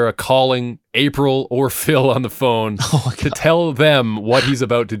Margera calling April or Phil on the phone to tell them what he's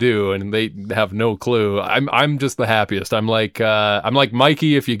about to do, and they have no clue. I'm just the happiest. I'm like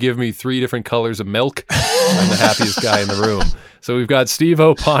Mikey. If you give me 3 different colors of milk, I'm the happiest guy in the room. So we've got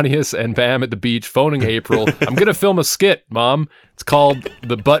Steve-O, Pontius, and Bam at the beach phoning April. I'm going to film a skit, Mom. It's called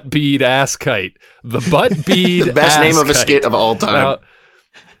The Butt Bead Ass Kite. The Butt Bead The best Ass name of a Kite. skit of all time. Now,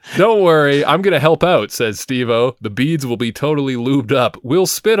 don't worry, I'm going to help out, says Steve-O. The beads will be totally lubed up. We'll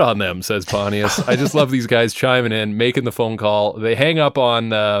spit on them, says Pontius. I just love these guys chiming in, making the phone call. They hang up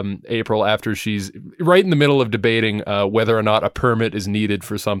on April after she's right in the middle of debating whether or not a permit is needed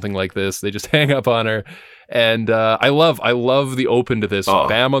for something like this. They just hang up on her. And I love the open to this. Oh.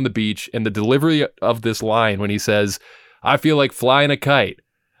 Bam on the beach and the delivery of this line when he says, I feel like flying a kite.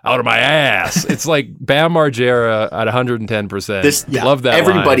 Out of my ass. It's like Bam Margera at 110%. Love that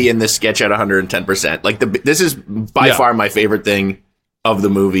Everybody line. in this sketch at 110%. Like this is by far my favorite thing of the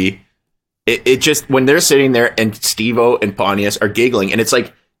movie. It just, when they're sitting there and Steve-O and Pontius are giggling, and it's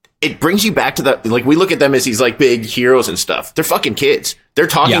like, it brings you back to the, like, we look at them as these like big heroes and stuff. They're fucking kids. They're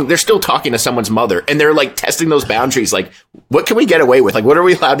talking, they're still talking to someone's mother, and they're like testing those boundaries. Like, what can we get away with? Like, what are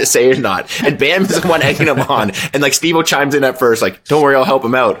we allowed to say or not? And Bam is the one egging them on. And like Steve-O chimes in at first, like, don't worry, I'll help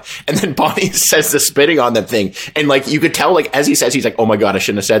him out. And then Bonnie says the spitting on them thing. And like, you could tell, like, as he says, he's like, oh my God, I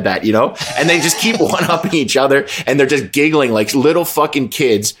shouldn't have said that, you know? And they just keep one-upping each other, and they're just giggling like little fucking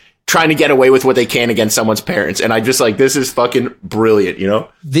kids trying to get away with what they can against someone's parents. And I just like, this is fucking brilliant, you know?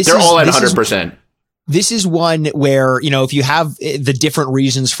 They're all at 100%. This is one where, you know, if you have the different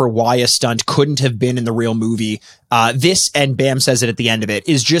reasons for why a stunt couldn't have been in the real movie, this, and Bam says it at the end of it,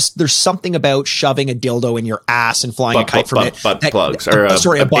 is just, there's something about shoving a dildo in your ass and flying a kite from it. Butt plugs.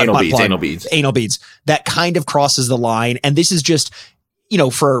 Or anal beads. Anal beads. That kind of crosses the line. And this is just, you know,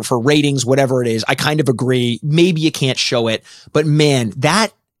 for ratings, whatever it is, I kind of agree. Maybe you can't show it, but man,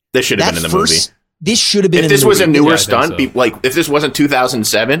 this should have been in the movie. This should have been in the movie. If this was a newer stunt, like if this wasn't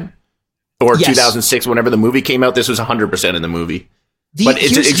 2007 or 2006, whenever the movie came out, this was 100% in the movie. But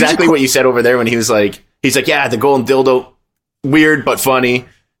it's exactly what you said over there when he's like, yeah, the golden dildo, weird but funny.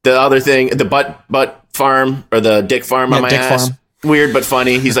 The other thing, the butt farm or the dick farm on my ass. Farm. Weird but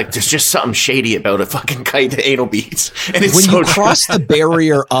funny. He's like, there's just something shady about a fucking kite to anal beads. And it's when you cross the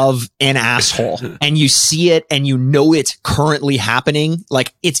barrier of an asshole and you see it and you know it's currently happening,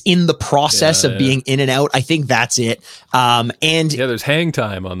 like it's in the process of being in and out. I think that's it. And there's hang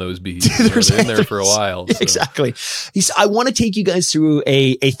time on those beads. They're in there for a while. So. Exactly. I want to take you guys through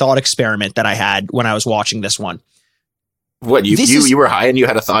a thought experiment that I had when I was watching this one. What, you were high and you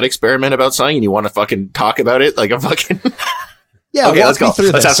had a thought experiment about something and you want to fucking talk about it like a fucking... Yeah, okay, let's go.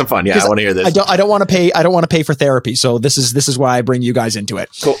 Let's have some fun. Yeah, I want to hear this. I don't want to pay for therapy, so this is why I bring you guys into it.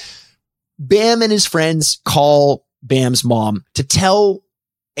 Cool. Bam and his friends call Bam's mom to tell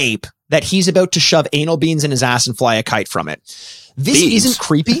Ape that he's about to shove anal beads in his ass and fly a kite from it. This isn't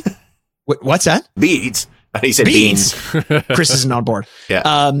creepy. What's that? Beads. He said beans. Chris isn't on board.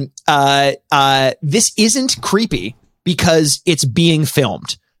 Yeah. This isn't creepy because it's being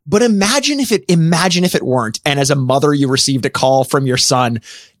filmed. But imagine if it weren't. And as a mother, you received a call from your son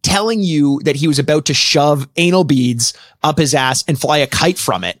telling you that he was about to shove anal beads up his ass and fly a kite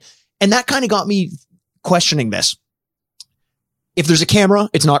from it. And that kind of got me questioning this. If there's a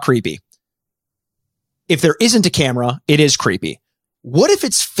camera, it's not creepy. If there isn't a camera, it is creepy. What if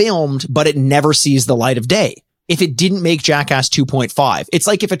it's filmed, but it never sees the light of day? If it didn't make Jackass 2.5, it's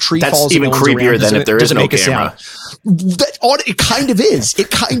like if a tree falls. That's even creepier than if there is no camera. It kind of is.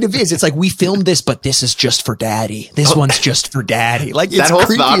 It kind of is. It's like, we filmed this, but this is just for daddy. This one's just for daddy. Like, that whole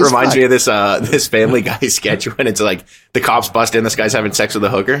thought reminds me of this Family Guy sketch when it's like the cops bust in, this guy's having sex with a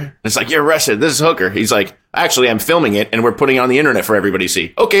hooker. And it's like, you're arrested. This is a hooker. He's like, actually, I'm filming it and we're putting it on the internet for everybody to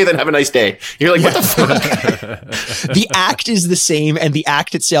see. Okay, then have a nice day. You're like, what the fuck? The act is the same, and the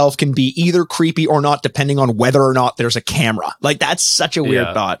act itself can be either creepy or not, depending on whether or not there's a camera. Like, that's such a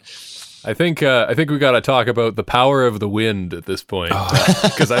weird thought. I think we got to talk about the power of the wind at this point,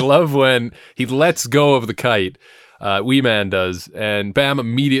 because I love when he lets go of the kite. Wee Man does, and Bam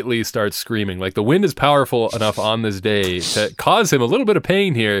immediately starts screaming. Like, the wind is powerful enough on this day to cause him a little bit of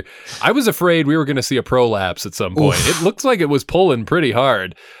pain here. I was afraid we were going to see a prolapse at some point. It looks like it was pulling pretty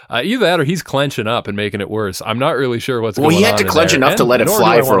hard. Either that or he's clenching up and making it worse. I'm not really sure what's going on. Well, he had to clench enough to let it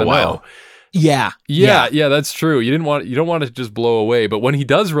fly for a while. Yeah, that's true. You don't want it to just blow away. But when he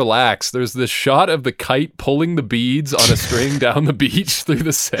does relax, there's this shot of the kite pulling the beads on a string down the beach through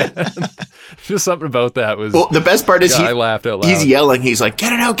the sand. Just something about that was. Well, the best part is I laughed out loud. He's yelling. He's like,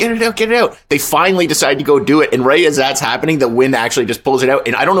 "Get it out! Get it out! Get it out!" They finally decide to go do it, and right as that's happening, the wind actually just pulls it out.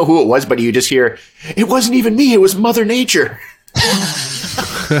 And I don't know who it was, but you just hear, "It wasn't even me. It was Mother Nature."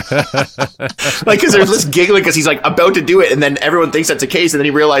 Like, because there's this giggling because he's like about to do it, and then everyone thinks that's the case, and then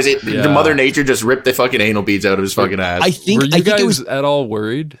he realizes the Mother Nature just ripped the fucking anal beads out of his fucking ass. Were you guys it was at all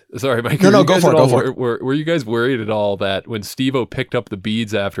worried? Sorry, Mike. No, go for it. Were you guys worried at all that when Steve-O picked up the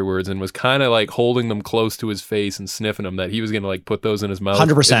beads afterwards and was kind of like holding them close to his face and sniffing them, that he was going to like put those in his mouth?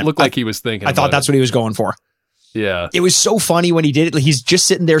 100%. It looked like he was thinking. I thought that's what he was going for. Yeah, it was so funny when he did it. He's just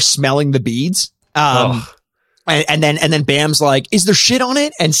sitting there smelling the beads. And then Bam's like, is there shit on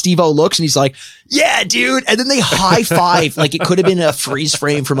it? And Steve-O looks and he's like, yeah, dude. And then they high five. Like it could have been a freeze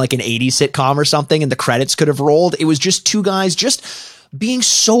frame from like an 80s sitcom or something, and the credits could have rolled. It was just two guys just being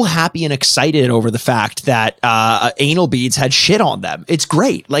so happy and excited over the fact that anal beads had shit on them. It's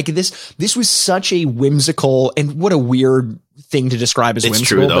great. Like this was such a whimsical, and what a weird thing to describe as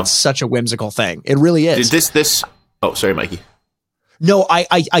whimsical, but such a whimsical thing. It really is. Oh, sorry, Mikey. No,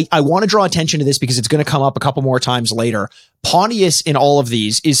 I want to draw attention to this because it's going to come up a couple more times later. Pontius in all of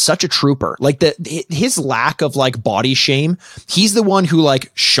these is such a trooper. Like his lack of like body shame. He's the one who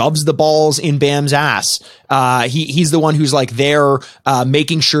like shoves the balls in Bam's ass. He's the one who's like there,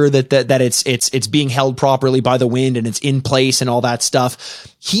 making sure that it's being held properly by the wind and it's in place and all that stuff.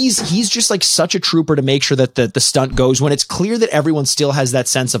 He's just like such a trooper to make sure that the stunt goes when it's clear that everyone still has that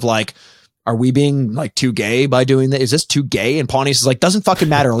sense of like, are we being like too gay by doing that? Is this too gay? And Pontius is like, doesn't fucking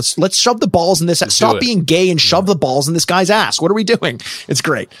matter. Let's shove the balls in this. Stop being gay and shove the balls in this guy's ass. What are we doing? It's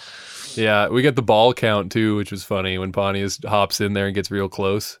great. Yeah, we get the ball count too, which was funny when Pontius hops in there and gets real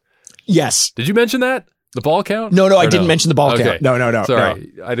close. Yes. Did you mention that? The ball count? No, I didn't mention the ball count. No.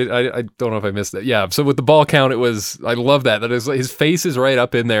 Sorry. No. I don't know if I missed that. Yeah. So with the ball count, I love that. That is, his face is right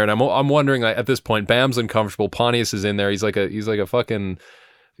up in there. And I'm wondering at this point, Bam's uncomfortable. Pontius is in there. He's like a fucking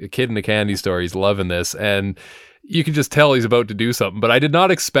a kid in a candy store. He's loving this, and you can just tell he's about to do something. But I did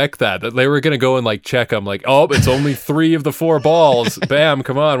not expect that they were going to go and like check him. Like, oh, it's only 3 of the 4 balls. Bam,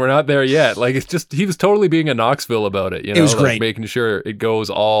 come on, we're not there yet. Like, it's just he was totally being a Knoxville about it. You know, it was like great, making sure it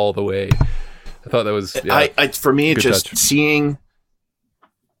goes all the way. I thought that was for me, just touch. Seeing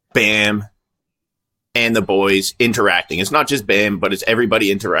Bam and the boys interacting. It's not just Bam, but it's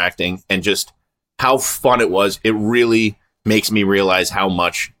everybody interacting, and just how fun it was. It really makes me realize how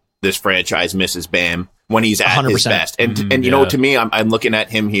much this franchise misses Bam when he's at 100%. His best. And you know, to me, I'm looking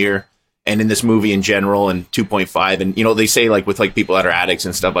at him here and in this movie in general and 2.5. And, you know, they say like with like people that are addicts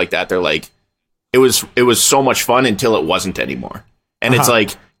and stuff like that, they're like, it was so much fun until it wasn't anymore. And it's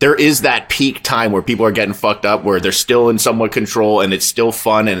like, there is that peak time where people are getting fucked up, where they're still in somewhat control and it's still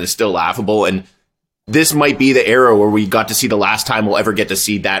fun and it's still laughable. And this might be the era where we got to see the last time we'll ever get to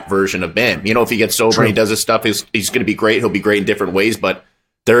see that version of Bam. You know, if he gets sober and he does his stuff, he's going to be great. He'll be great in different ways, but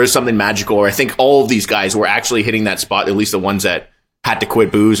there is something magical. Or I think all of these guys were actually hitting that spot, at least the ones that had to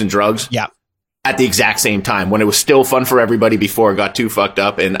quit booze and drugs. Yeah. At the exact same time, when it was still fun for everybody before it got too fucked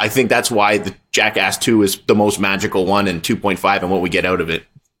up. And I think that's why the Jackass 2 is the most magical one, and 2.5 and what we get out of it.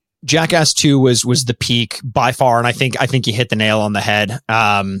 Jackass 2 was the peak by far, and I think you hit the nail on the head.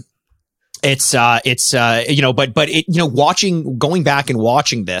 It's you know, but it, you know, going back and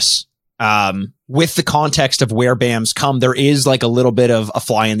watching this, with the context of where Bam's come, there is like a little bit of a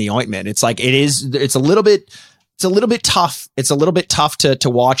fly in the ointment. It's like, it's a little bit tough. It's a little bit tough to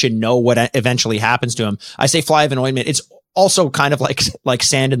watch and know what eventually happens to him. I say fly of an ointment. It's also kind of like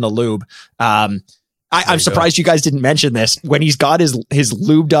sand in the lube. I'm surprised you guys didn't mention this. When he's got his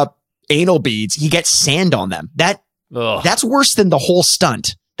lubed up anal beads, he gets sand on them. That's worse than the whole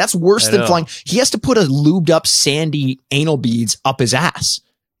stunt. That's worse than flying. He has to put a lubed up sandy anal beads up his ass.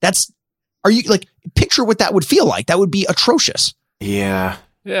 Picture what that would feel like. That would be atrocious. Yeah.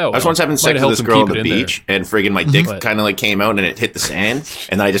 Yeah. Well, I was once having sex with this girl on the beach, and friggin' my dick kind of like came out and it hit the sand,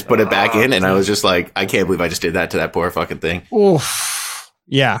 and then I just put it back in, and I was just like, I can't believe I just did that to that poor fucking thing. Oof.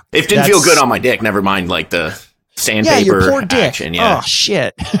 Yeah. It didn't feel good on my dick. Never mind like the sandpaper your poor dick. Action. Yeah. Oh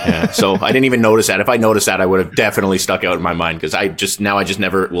shit. Yeah. So I didn't even notice that. If I noticed that, I would have definitely stuck out in my mind, because I just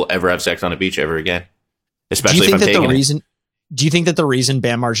never will ever have sex on a beach ever again. Especially if I'm taking it. Do you think that the reason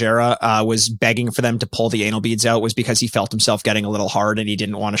Bam Margera was begging for them to pull the anal beads out was because he felt himself getting a little hard and he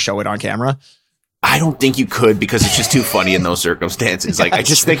didn't want to show it on camera? I don't think you could, because it's just too funny in those circumstances. Like, I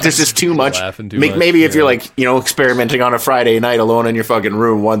just think there's just too much. Maybe if you're like, you know, experimenting on a Friday night alone in your fucking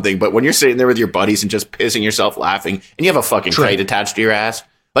room, one thing. But when you're sitting there with your buddies and just pissing yourself laughing, and you have a fucking kite attached to your ass,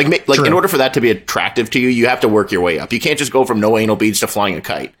 like in order for that to be attractive to you, you have to work your way up. You can't just go from no anal beads to flying a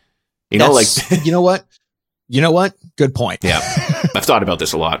kite. You know, you know what? You know what? Good point. Yeah. I've thought about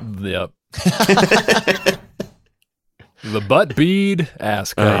this a lot. Yep. The butt bead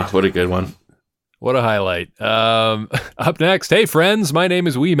ass kite. What a good one. What a highlight. Up next, hey friends, my name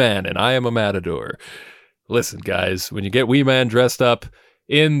is Wee Man and I am a matador. listen, guys, when you get Wee Man dressed up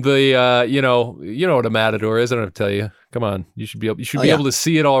in the, you know what a matador is. I don't have to tell you. Come on, you should be able to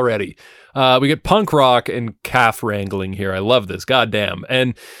see it already. We get punk rock and calf wrangling here. I love this. Goddamn.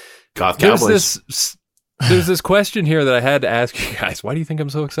 And Goth Cowboys. There's this question here that I had to ask you guys. Why do you think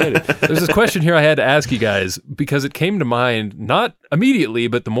I'm so excited? There's this question here I had to ask you guys because it came to mind, not immediately,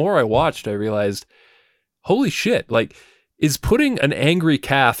 but the more I watched, I realized, holy shit, like, is putting an angry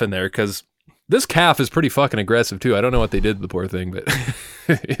calf in there, because this calf is pretty fucking aggressive too. I don't know what they did to the poor thing, but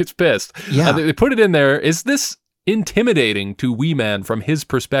it's pissed. Yeah. They put it in there. Is this intimidating to Wee Man from his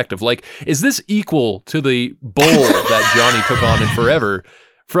perspective? Like, is this equal to the bull that Johnny took on in Forever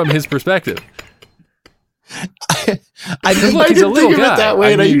from his perspective? I mean, I didn't think of it that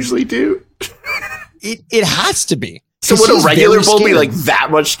way, and I usually do. It has to be. So would a regular bull be like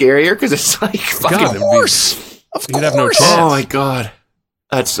that much scarier? Because it's like fucking. Of course. You'd have no chance. Oh my god,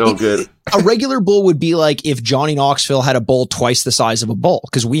 that's so good. A regular bull would be like if Johnny Knoxville had a bull twice the size of a bull,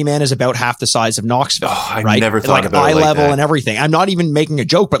 because Wee Man is about half the size of Knoxville. Oh, I right? never thought like about eye it like level that. and everything. I'm not even making a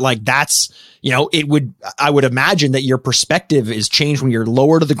joke, but like that's, I would imagine that your perspective is changed when you're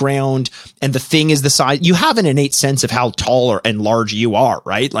lower to the ground and the thing is the size. You have an innate sense of how tall and large you are,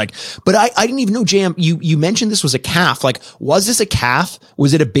 right? Like, but I didn't even know, Jam, you mentioned this was a calf. Like, was this a calf?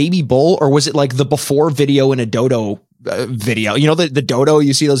 Was it a baby bull, or was it like the before video in a dodo video? The dodo,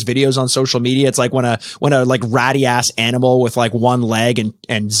 you see those videos on social media. It's like when a like ratty ass animal with like one leg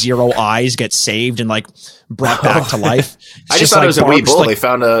and zero eyes gets saved and like brought back to life. I just thought it was a wee bull. They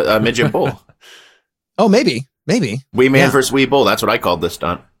found a midget bull. Oh, maybe. Wee Man versus wee bull. That's what I called this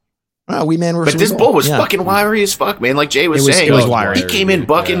stunt. Wee Man versus But this bull was fucking wiry as fuck, man. Like Jay was saying, it was wiry. He came in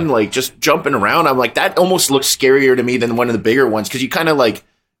bucking, like just jumping around. I'm like, that almost looks scarier to me than one of the bigger ones, because you kind of like,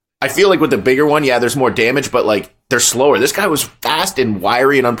 I feel like with the bigger one, yeah, there's more damage, but like they're slower. This guy was fast and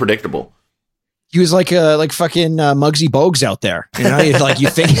wiry and unpredictable. He was like fucking Muggsy Bogues out there. You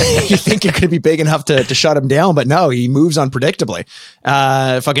think you're going to be big enough to shut him down, but no, he moves unpredictably.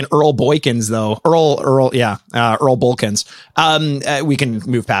 Fucking Earl Boykins though. Earl Bolkins. We can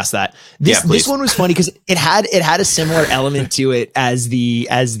move past that. This one was funny because it had a similar element to it as the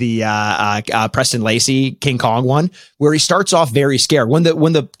Preston Lacey King Kong one, where he starts off very scared. When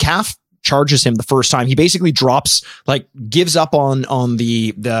the calf charges him the first time, he basically drops, like gives up on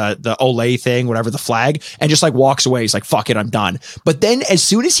the Olay thing, whatever, the flag, and just like walks away. He's like, fuck it, I'm done. But then as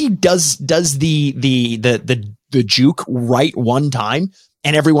soon as he does the juke right one time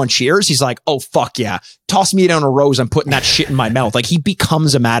and everyone cheers, he's like, oh fuck yeah, toss me down a rose, I'm putting that shit in my mouth. Like, he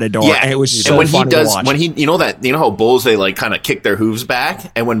becomes a matador. Yeah, and it was so when fun he does, to watch. when he, you know how bulls, they like kind of kick their hooves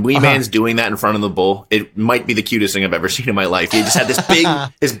back, and when Wee Man's doing that in front of the bull, it might be the cutest thing I've ever seen in my life. He just had this big,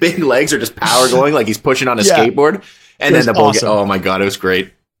 his big legs are just power going, like he's pushing on a skateboard, and then the bull, oh my god, it was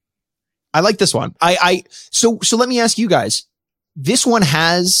great. I like this one. So let me ask you guys. This one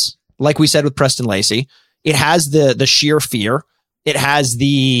has, like we said with Preston Lacey, it has the sheer fear. It has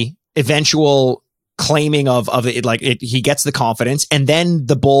the eventual claiming of it, like he gets the confidence, and then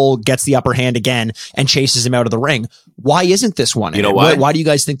the bull gets the upper hand again and chases him out of the ring. Why isn't this one? You know why? Why do you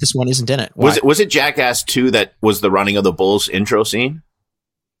guys think this one isn't in it? Why? Was it Jackass 2 that was the running of the bulls intro scene?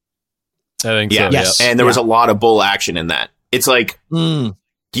 I think yeah. so. Yes. Yeah. And there was a lot of bull action in that. It's like you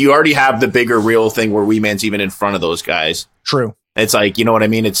already have the bigger real thing where Wee Man's even in front of those guys. True. It's like, you know what I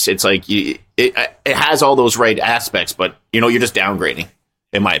mean? It's like it has all those right aspects, but you're just downgrading,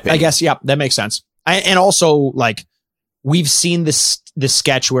 in my opinion. I guess, yeah, that makes sense. And also, like, we've seen this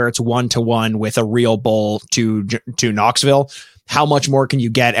sketch where it's 1-to-1 with a real bull to Knoxville. How much more can you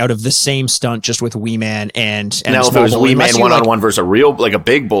get out of the same stunt just with Wee Man and now if it was Wee Man one-on-one versus a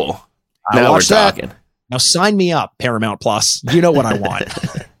big bull, now we're talking. Now sign me up, Paramount Plus. You know what I want.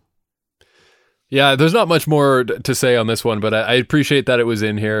 Yeah, there's not much more to say on this one, but I appreciate that it was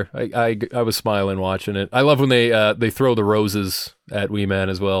in here. I was smiling watching it. I love when they throw the roses at Wee Man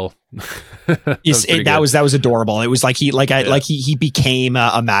as well. that was adorable. It was like he became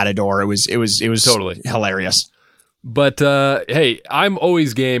a matador. It was totally hilarious. But hey, I'm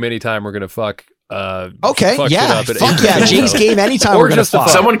always game anytime we're gonna fuck. Okay, fuck yeah, shit up fuck yeah, Jay's game anytime or we're gonna fuck.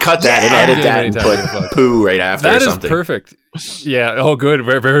 Someone cut that and edit that and put poo right after. That or is something. Perfect. Yeah. Oh, good.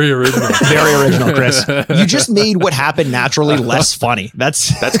 Very, very original. Very original, Chris. You just made what happened naturally less funny.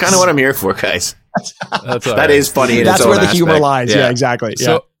 That's kind of what I'm here for, guys. That is funny. In that's its own where the humor aspect. lies. Yeah, exactly. Yeah.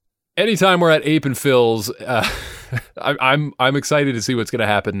 So anytime we're at Ape and Phil's, I'm excited to see what's going to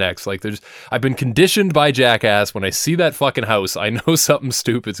happen next. Like, I've been conditioned by Jackass. When I see that fucking house, I know something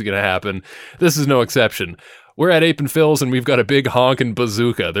stupid's going to happen. This is no exception. we're at Ape and Phil's and we've got a big honking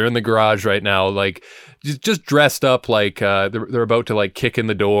bazooka. They're in the garage right now, like just dressed up like they're about to like kick in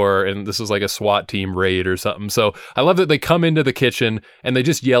the door, and this is like a SWAT team raid or something. So I love that they come into the kitchen and they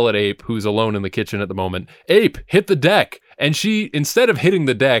just yell at Ape, who's alone in the kitchen at the moment. Ape, hit the deck. And she, instead of hitting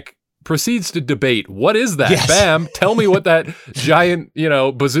the deck, proceeds to debate, what is that? Yes. Bam, tell me what that giant,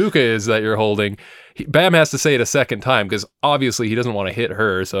 bazooka is that you're holding. Bam has to say it a second time because obviously he doesn't want to hit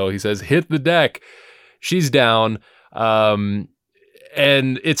her. So he says, hit the deck. She's down. And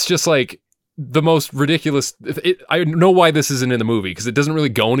it's just like the most ridiculous. I know why this isn't in the movie because it doesn't really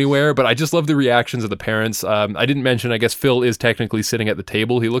go anywhere, but I just love the reactions of the parents. I didn't mention, I guess Phil is technically sitting at the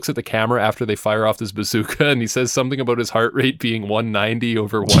table. He looks at the camera after they fire off this bazooka and he says something about his heart rate being 190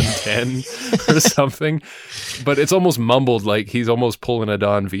 over 110 or something, but it's almost mumbled, like he's almost pulling a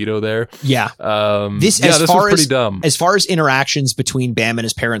Don Vito there. Yeah. This was pretty dumb. As far as interactions between Bam and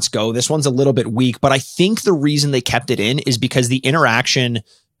his parents go, this one's a little bit weak, but I think the reason they kept it in is because the interaction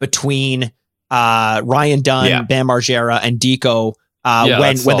between Ryan Dunn, Bam Margera, and Deco,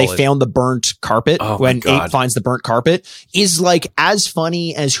 when they found the burnt carpet, when Ape finds the burnt carpet, is like as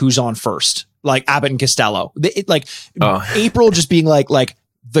funny as Who's on First, like Abbott and Costello. April just being like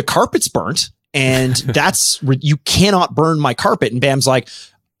the carpet's burnt, and you cannot burn my carpet, and Bam's like,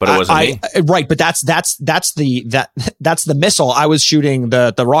 but it wasn't me. Right, but that's the missile. I was shooting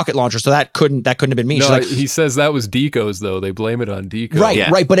the rocket launcher, so that couldn't have been me. No, like, he says that was Deco's though. They blame it on Deco.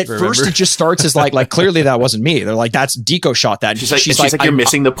 Right. But at first it just starts as like clearly that wasn't me. They're like, that's Deco shot that. She's like you're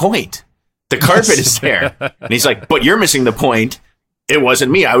missing the point. The carpet is there, and he's like, but you're missing the point. It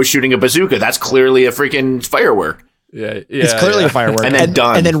wasn't me. I was shooting a bazooka. That's clearly a freaking firework. Yeah, it's clearly a firework.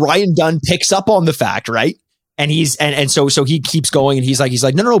 And then Ryan Dunn picks up on the fact, right? And he's so he keeps going, and he's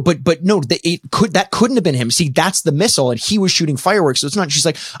like no, but no, that couldn't have been him. See, that's the missile, and he was shooting fireworks, so it's not. She's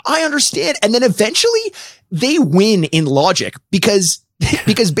like, I understand, and then eventually they win in logic because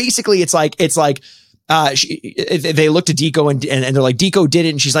basically it's like they look to Deco and they're like, Deco did it,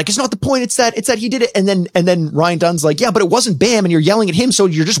 and she's like, it's not the point, it's that he did it, and then Ryan Dunn's like, yeah, but it wasn't Bam, and you're yelling at him, so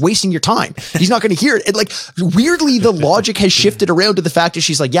you're just wasting your time. He's not going to hear it. And like weirdly, the logic has shifted around to the fact that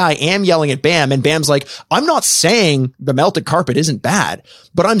she's like, yeah, I am yelling at Bam, and Bam's like, I'm not saying the melted carpet isn't bad,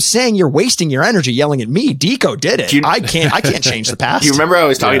 but I'm saying you're wasting your energy yelling at me. Deco did it. I can't change the past. Do you remember I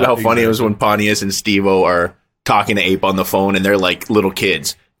was talking about how funny it was when Pontius and Steve-O are talking to Ape on the phone, and they're like little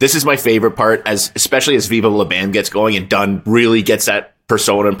kids. This is my favorite part, especially as Viva La Bam gets going and Dunn really gets that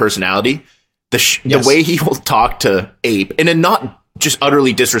persona and personality. The way he will talk to Ape in a not just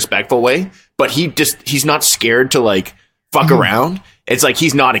utterly disrespectful way, but he's not scared to like fuck around. It's like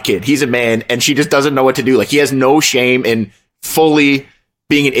he's not a kid. He's a man, and she just doesn't know what to do. Like he has no shame in fully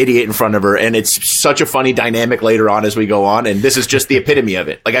being an idiot in front of her, and it's such a funny dynamic later on as we go on, and this is just the epitome of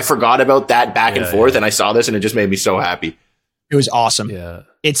it. Like I forgot about that back and forth, and I saw this, and it just made me so happy. It was awesome. Yeah.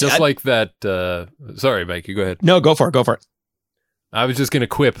 It's just like that. Sorry, Mike, you go ahead. No, go for it. I was just going to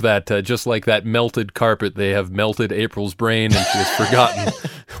quip that just like that melted carpet, they have melted April's brain and she has forgotten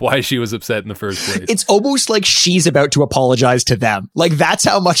why she was upset in the first place. It's almost like she's about to apologize to them. Like that's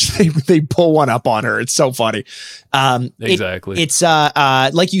how much they pull one up on her. It's so funny. Exactly. It's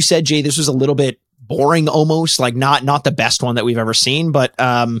like you said, Jay, this was a little bit boring almost, like not the best one that we've ever seen, but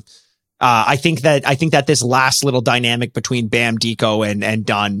I think that this last little dynamic between Bam, Deco, and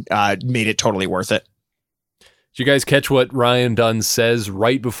Dunn made it totally worth it. Did you guys catch what Ryan Dunn says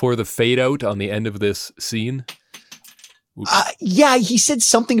right before the fade out on the end of this scene? Yeah, he said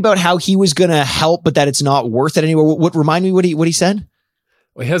something about how he was going to help, but that it's not worth it anymore. What remind me what he said?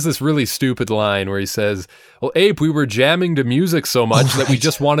 Well, he has this really stupid line where he says, well, Ape, we were jamming to music so much that we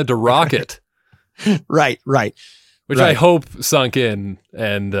just wanted to rock it. Right. Which I hope sunk in,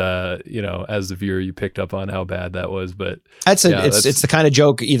 and as the viewer, you picked up on how bad that was. But it's the kind of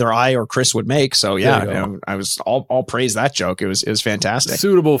joke either I or Chris would make. So I was all praise that joke. It was fantastic,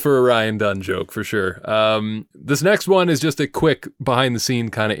 suitable for a Ryan Dunn joke for sure. This next one is just a quick behind the scene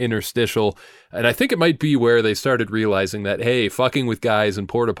kind of interstitial, and I think it might be where they started realizing that hey, fucking with guys in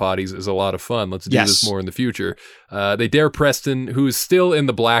porta potties is a lot of fun. Let's do this more in the future. They dare Preston, who's still in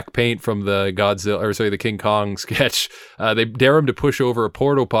the black paint from the the King Kong sketch. They dare him to push over a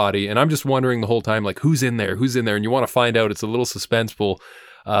porta potty, and I'm just wondering the whole time, like, who's in there? And you want to find out. It's a little suspenseful.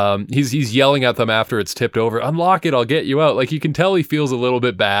 He's yelling at them after it's tipped over. Unlock it, I'll get you out. Like you can tell he feels a little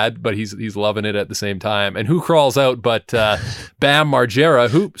bit bad, but he's loving it at the same time. And who crawls out but Bam Margera,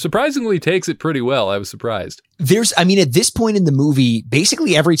 who surprisingly takes it pretty well. I was surprised. At this point in the movie,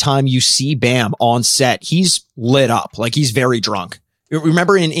 basically every time you see Bam on set, he's lit up. Like he's very drunk.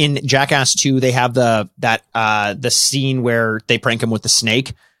 Remember in Jackass 2, they have the scene where they prank him with the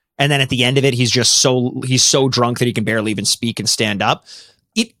snake. And then at the end of it, he's so drunk that he can barely even speak and stand up.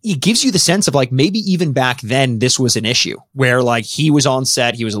 It gives you the sense of like, maybe even back then this was an issue where like he was on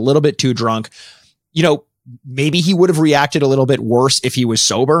set, he was a little bit too drunk. You know, maybe he would have reacted a little bit worse if he was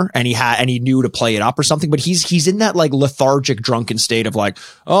sober and he knew to play it up or something, but he's in that like lethargic drunken state of like,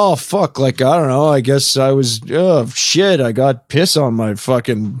 oh fuck, like I don't know, I guess I was shit, I got piss on my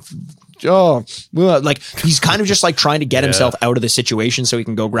fucking like he's kind of just like trying to get himself out of the situation so he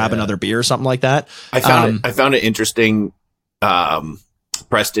can go grab another beer or something like that. I found it interesting,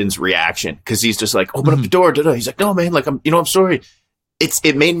 Preston's reaction, because he's just like, open up the door. He's like, no, man, like I'm sorry.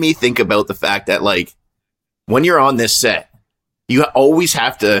 It made me think about the fact that like when you're on this set, you always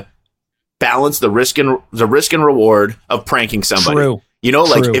have to balance the risk and reward of pranking somebody. True. You know,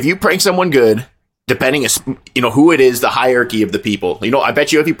 like if you prank someone good, depending who it is, the hierarchy of the people. You know, I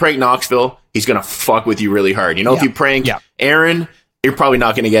bet you if you prank Knoxville, he's gonna fuck with you really hard. You know, if you prank Aaron, you're probably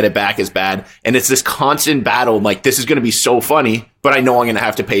not going to get it back as bad. And it's this constant battle. Like, this is going to be so funny, but I know I'm going to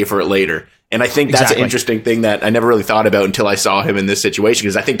have to pay for it later. And I think that's an interesting thing that I never really thought about until I saw him in this situation,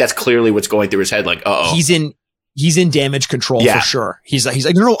 because I think that's clearly what's going through his head. Like, he's in damage control for sure. He's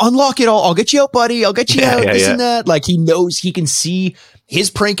like, no, unlock it all. I'll get you out, buddy. I'll get you out. This and that. Like, he knows, he can see his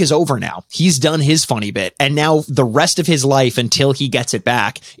prank is over now. He's done his funny bit. And now the rest of his life until he gets it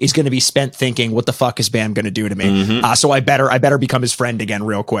back is going to be spent thinking, what the fuck is Bam going to do to me? So I better become his friend again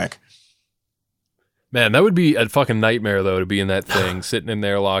real quick. Man, that would be a fucking nightmare though, to be in that thing, sitting in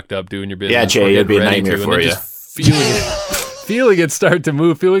there locked up, doing your business. Yeah, Jay, it'd be a nightmare for you. Feeling it start to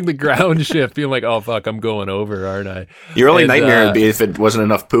move, feeling the ground shift, feeling like, oh fuck, I'm going over, aren't I? Your only nightmare would be if it wasn't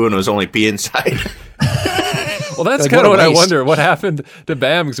enough poo and it was only pee inside. Well, that's like, kind of what I wonder. What happened to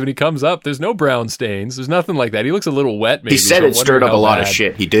Bam? Because when he comes up, there's no brown stains. There's nothing like that. He looks a little wet, maybe. He said it stirred up a lot of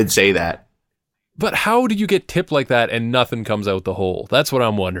shit. He did say that. But how do you get tipped like that and nothing comes out the hole? That's what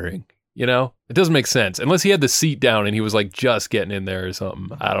I'm wondering. You know? It doesn't make sense. Unless he had the seat down and he was like just getting in there or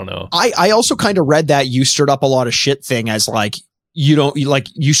something. I don't know. I also kind of read that you stirred up a lot of shit thing as like,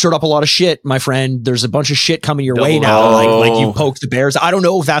 you stirred up a lot of shit, my friend. There's a bunch of shit coming your way now. Like you poked the bears. I don't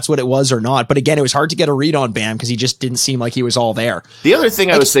know if that's what it was or not. But again, it was hard to get a read on Bam because he just didn't seem like he was all there. The other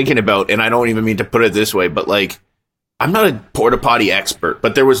thing I was thinking about, and I don't even mean to put it this way, but like, I'm not a porta potty expert,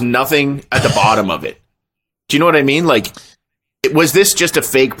 but there was nothing at the bottom of it. Do you know what I mean? Like, was this just a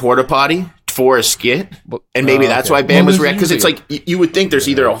fake porta potty for a skit? And maybe that's why Bam was reacting. Because it's like, you would think there's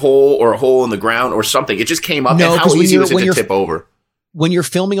either a hole in the ground or something. It just came up. No, and how easy was it to tip over? When you're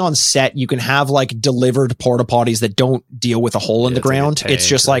filming on set, you can have like delivered porta potties that don't deal with a hole in the ground. Like it's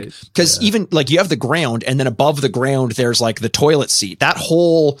just like, because even like you have the ground and then above the ground, there's like the toilet seat. That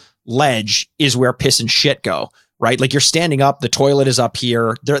whole ledge is where piss and shit go, right? Like you're standing up, the toilet is up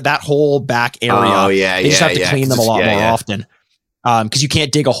here. That whole back area. They just have to clean them a lot more often. Because you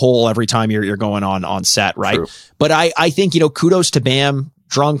can't dig a hole every time you're going on set, right? True. But I think, kudos to Bam,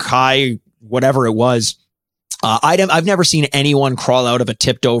 drunk, high, whatever it was. I've never seen anyone crawl out of a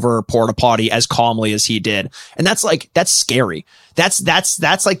tipped over porta potty as calmly as he did. And that's scary.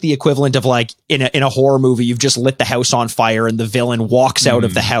 That's like the equivalent of like in a horror movie, you've just lit the house on fire and the villain walks out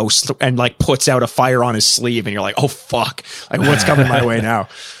of the house and like puts out a fire on his sleeve. And you're like, oh fuck, like what's coming my way now?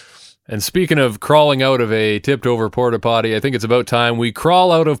 And speaking of crawling out of a tipped over porta potty, I think it's about time we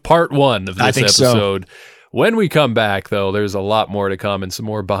crawl out of part 1 of this episode. So. When we come back, though, there's a lot more to come and some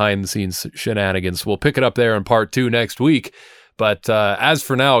more behind-the-scenes shenanigans. We'll pick it up there in part 2 next week. But as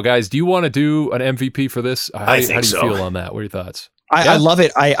for now, guys, do you want to do an MVP for this? How do you feel on that? What are your thoughts? I love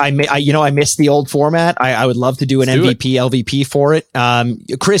it. I miss the old format. I would love to do an MVP, LVP for it.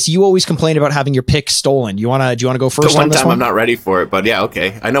 Chris, you always complain about having your pick stolen. Do you want to go first? The one time I'm not ready for it, but yeah,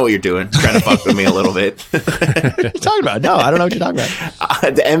 okay. I know what you're doing. Trying to fuck with me a little bit. What are you talking about? No, I don't know what you're talking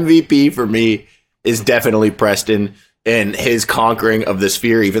about. The MVP for me is definitely Preston and his conquering of this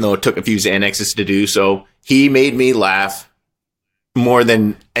fear, even though it took a few Xanaxes to do so. He made me laugh more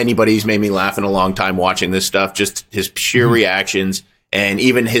than anybody's made me laugh in a long time watching this stuff. Just his sheer reactions, and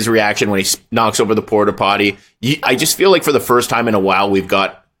even his reaction when he knocks over the porta potty. I just feel like for the first time in a while, we've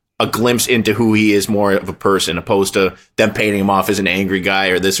got a glimpse into who he is more of a person, opposed to them painting him off as an angry guy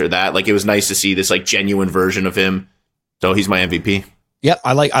or this or that. Like, it was nice to see this like genuine version of him. So he's my MVP. Yep,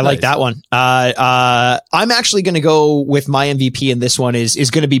 I like that one. I'm actually going to go with my MVP in this one is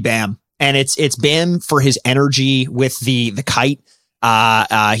going to be Bam, and it's Bam for his energy with the kite.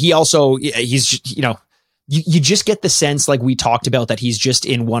 He's you just get the sense, like we talked about, that he's just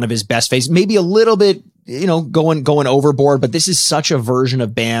in one of his best phases, maybe a little bit going overboard, but this is such a version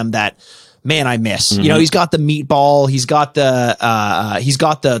of Bam that man, I miss. You know, he's got the meatball, he's got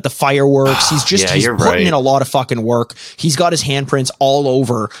the fireworks. He's putting right. in a lot of fucking work. He's got his handprints all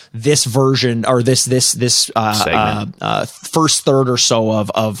over this version or this first third or so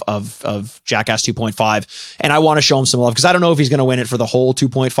of Jackass 2.5. And I want to show him some love because I don't know if he's going to win it for the whole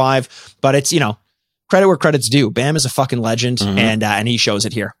 2.5, but it's, you know, credit where credit's due. Bam is a fucking legend, and he shows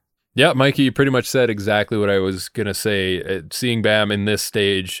it here. Yeah, Mikey, you pretty much said exactly what I was going to say. Seeing Bam in this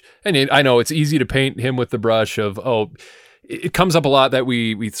stage, and I know it's easy to paint him with the brush of, it comes up a lot that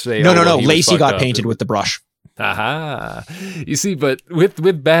we say, no. Lacey got painted with the brush. Aha. You see, but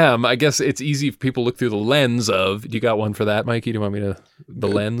with Bam, I guess it's easy if people look through the lens of, do you got one for that, Mikey? Do you want me to, the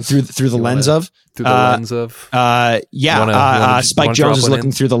lens? Through the lens of? Through the lens of? Yeah. Spike Jonze is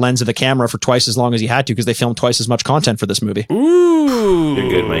looking through the lens of the camera for twice as long as he had to because they filmed twice as much content for this movie. Ooh. You're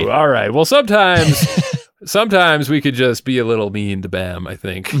good, mate. All right. Well, sometimes we could just be a little mean to Bam, I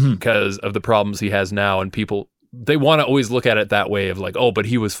think, because of the problems he has now, and people, they want to always look at it that way of like, oh, but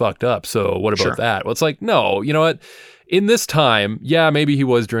he was fucked up, so what about that? Well, it's like, no, you know what? In this time, yeah, maybe he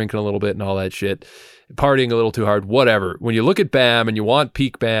was drinking a little bit and all that shit, partying a little too hard, whatever. When you look at Bam and you want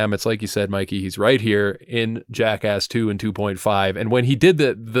peak Bam, it's like you said, Mikey, he's right here in Jackass 2 and 2.5. And when he did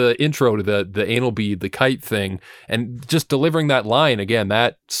the intro to the anal bead, the kite thing, and just delivering that line again,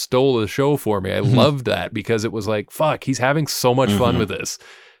 that stole the show for me. I loved that because it was like, fuck, he's having so much fun with this.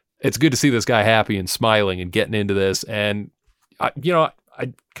 It's good to see this guy happy and smiling and getting into this. And, I'm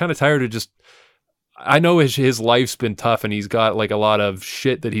kind of tired of just, I know his life's been tough and he's got like a lot of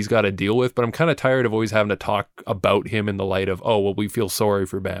shit that he's got to deal with, but I'm kind of tired of always having to talk about him in the light of, oh, well, we feel sorry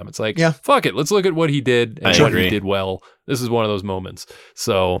for Bam. It's like, fuck it. Let's look at what he did and what he did well. This is one of those moments.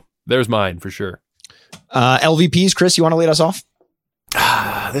 So there's mine for sure. LVPs, Chris, you want to lead us off?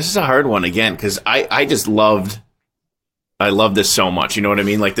 This is a hard one again because I love this so much. You know what I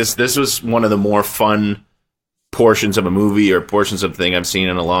mean? Like this was one of the more fun portions of a movie or portions of a thing I've seen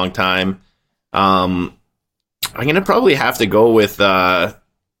in a long time. I'm going to probably have to go with,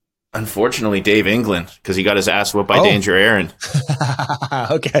 unfortunately, Dave England because he got his ass whooped by Danger Aaron.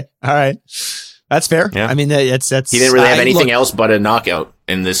 Okay. All right. That's fair. Yeah. I mean, that's he didn't really have anything else but a knockout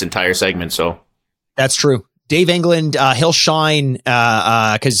in this entire segment. So that's true. Dave England, he'll shine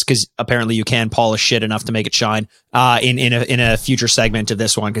because apparently you can polish shit enough to make it shine in a future segment of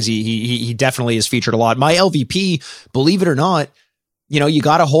this one because he definitely is featured a lot. My LVP, believe it or not, you know, you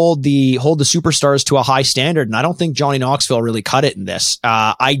got to hold the superstars to a high standard, and I don't think Johnny Knoxville really cut it in this.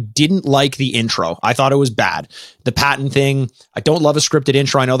 I didn't like the intro. I thought it was bad. The Patton thing, I don't love a scripted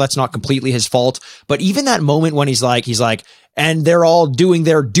intro. I know that's not completely his fault, but even that moment when he's like, and they're all doing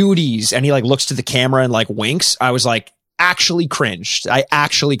their duties, and he like looks to the camera and like winks. I was like, actually cringed. I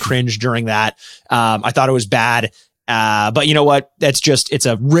actually cringed during that. I thought it was bad. But you know what? It's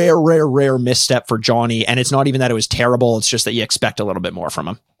a rare misstep for Johnny. And it's not even that it was terrible. It's just that you expect a little bit more from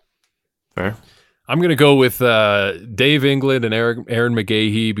him. Fair. I'm going to go with Dave England and Aaron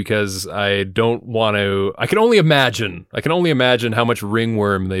McGahey because I can only imagine how much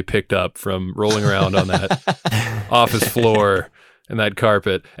ringworm they picked up from rolling around on that office floor and that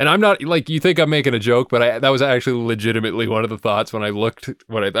carpet. And I'm not like, you think I'm making a joke, but that was actually legitimately one of the thoughts when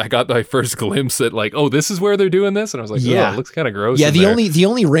I got my first glimpse at like, oh, this is where they're doing this. And I was like, oh, it looks kind of gross. Yeah. The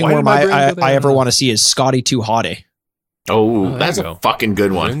only ringworm I ever want to see is Scotty Too Hottie. Oh, that's a fucking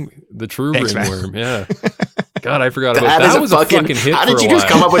good one. The true ringworm. Yeah. God, I forgot about that. That was a fucking hit. How did you just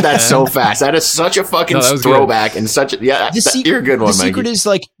come up with that so fast? That is such a fucking throwback and such a, you're a good one, Mikey. The secret is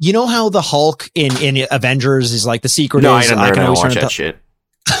like, you know how the Hulk in Avengers is like the secret is I can always watch that shit.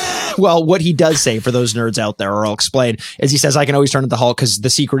 Well, what he does say for those nerds out there, or I'll explain, is he says, I can always turn into Hulk because the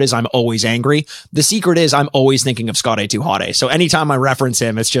secret is I'm always angry. The secret is I'm always thinking of Scotty Too Hottie. So anytime I reference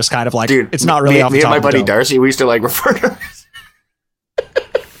him, it's just kind of like, dude, it's not really off the top of the dome. Me and my buddy Darcy, we used to like refer to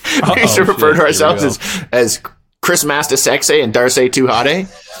ourselves as Chris Master Sexy and Darcy Too Hottie.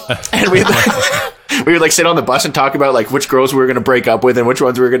 And we would like sit on the bus and talk about like which girls we were going to break up with and which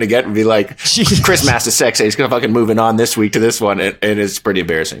ones we were going to get and be like, Chris Master Sexy is going to fucking moving on this week to this one. And it's pretty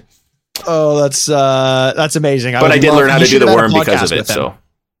embarrassing. Oh, that's amazing. But I did learn how to do the worm because of it. So,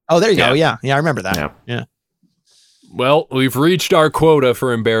 there you go. Yeah, I remember that. Yeah. Well, we've reached our quota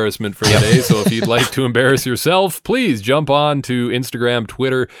for embarrassment for today. So if you'd like to embarrass yourself, please jump on to Instagram,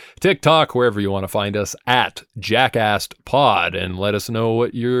 Twitter, TikTok, wherever you want to find us at JackassPod, and let us know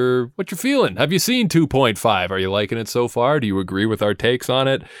what you're feeling. Have you seen 2.5? Are you liking it so far? Do you agree with our takes on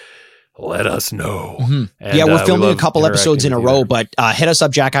it? let us know. Mm-hmm. And, yeah, we're filming we a love couple episodes in a interacting row, with you but hit us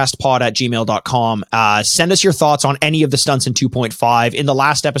up, jackassedpod@gmail.com. Send us your thoughts on any of the stunts in 2.5. In the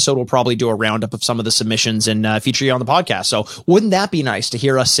last episode, we'll probably do a roundup of some of the submissions and feature you on the podcast. So wouldn't that be nice to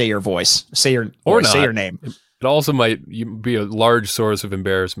hear us say your voice, say your name? It also might be a large source of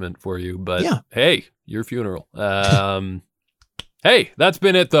embarrassment for you, but hey, your funeral. Hey, that's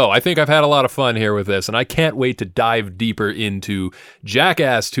been it, though. I think I've had a lot of fun here with this, and I can't wait to dive deeper into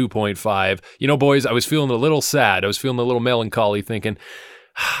Jackass 2.5. You know, boys, I was feeling a little sad. I was feeling a little melancholy, thinking,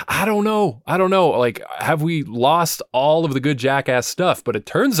 I don't know. Like, have we lost all of the good Jackass stuff? But it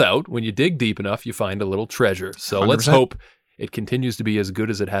turns out, when you dig deep enough, you find a little treasure. So 100%. Let's hope it continues to be as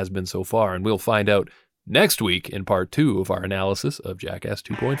good as it has been so far, and we'll find out next week in part 2 of our analysis of Jackass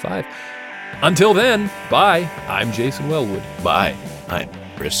 2.5. Until then, bye. I'm Jason Wellwood. Bye. I'm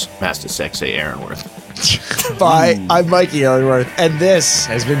Chris Master Sexy Aaronworth. Bye. I'm Mikey Aaronworth, and this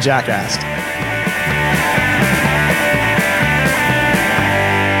has been Jackass.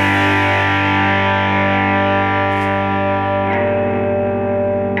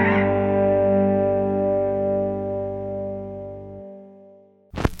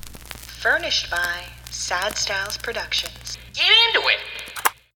 Furnished by Sad Styles Production.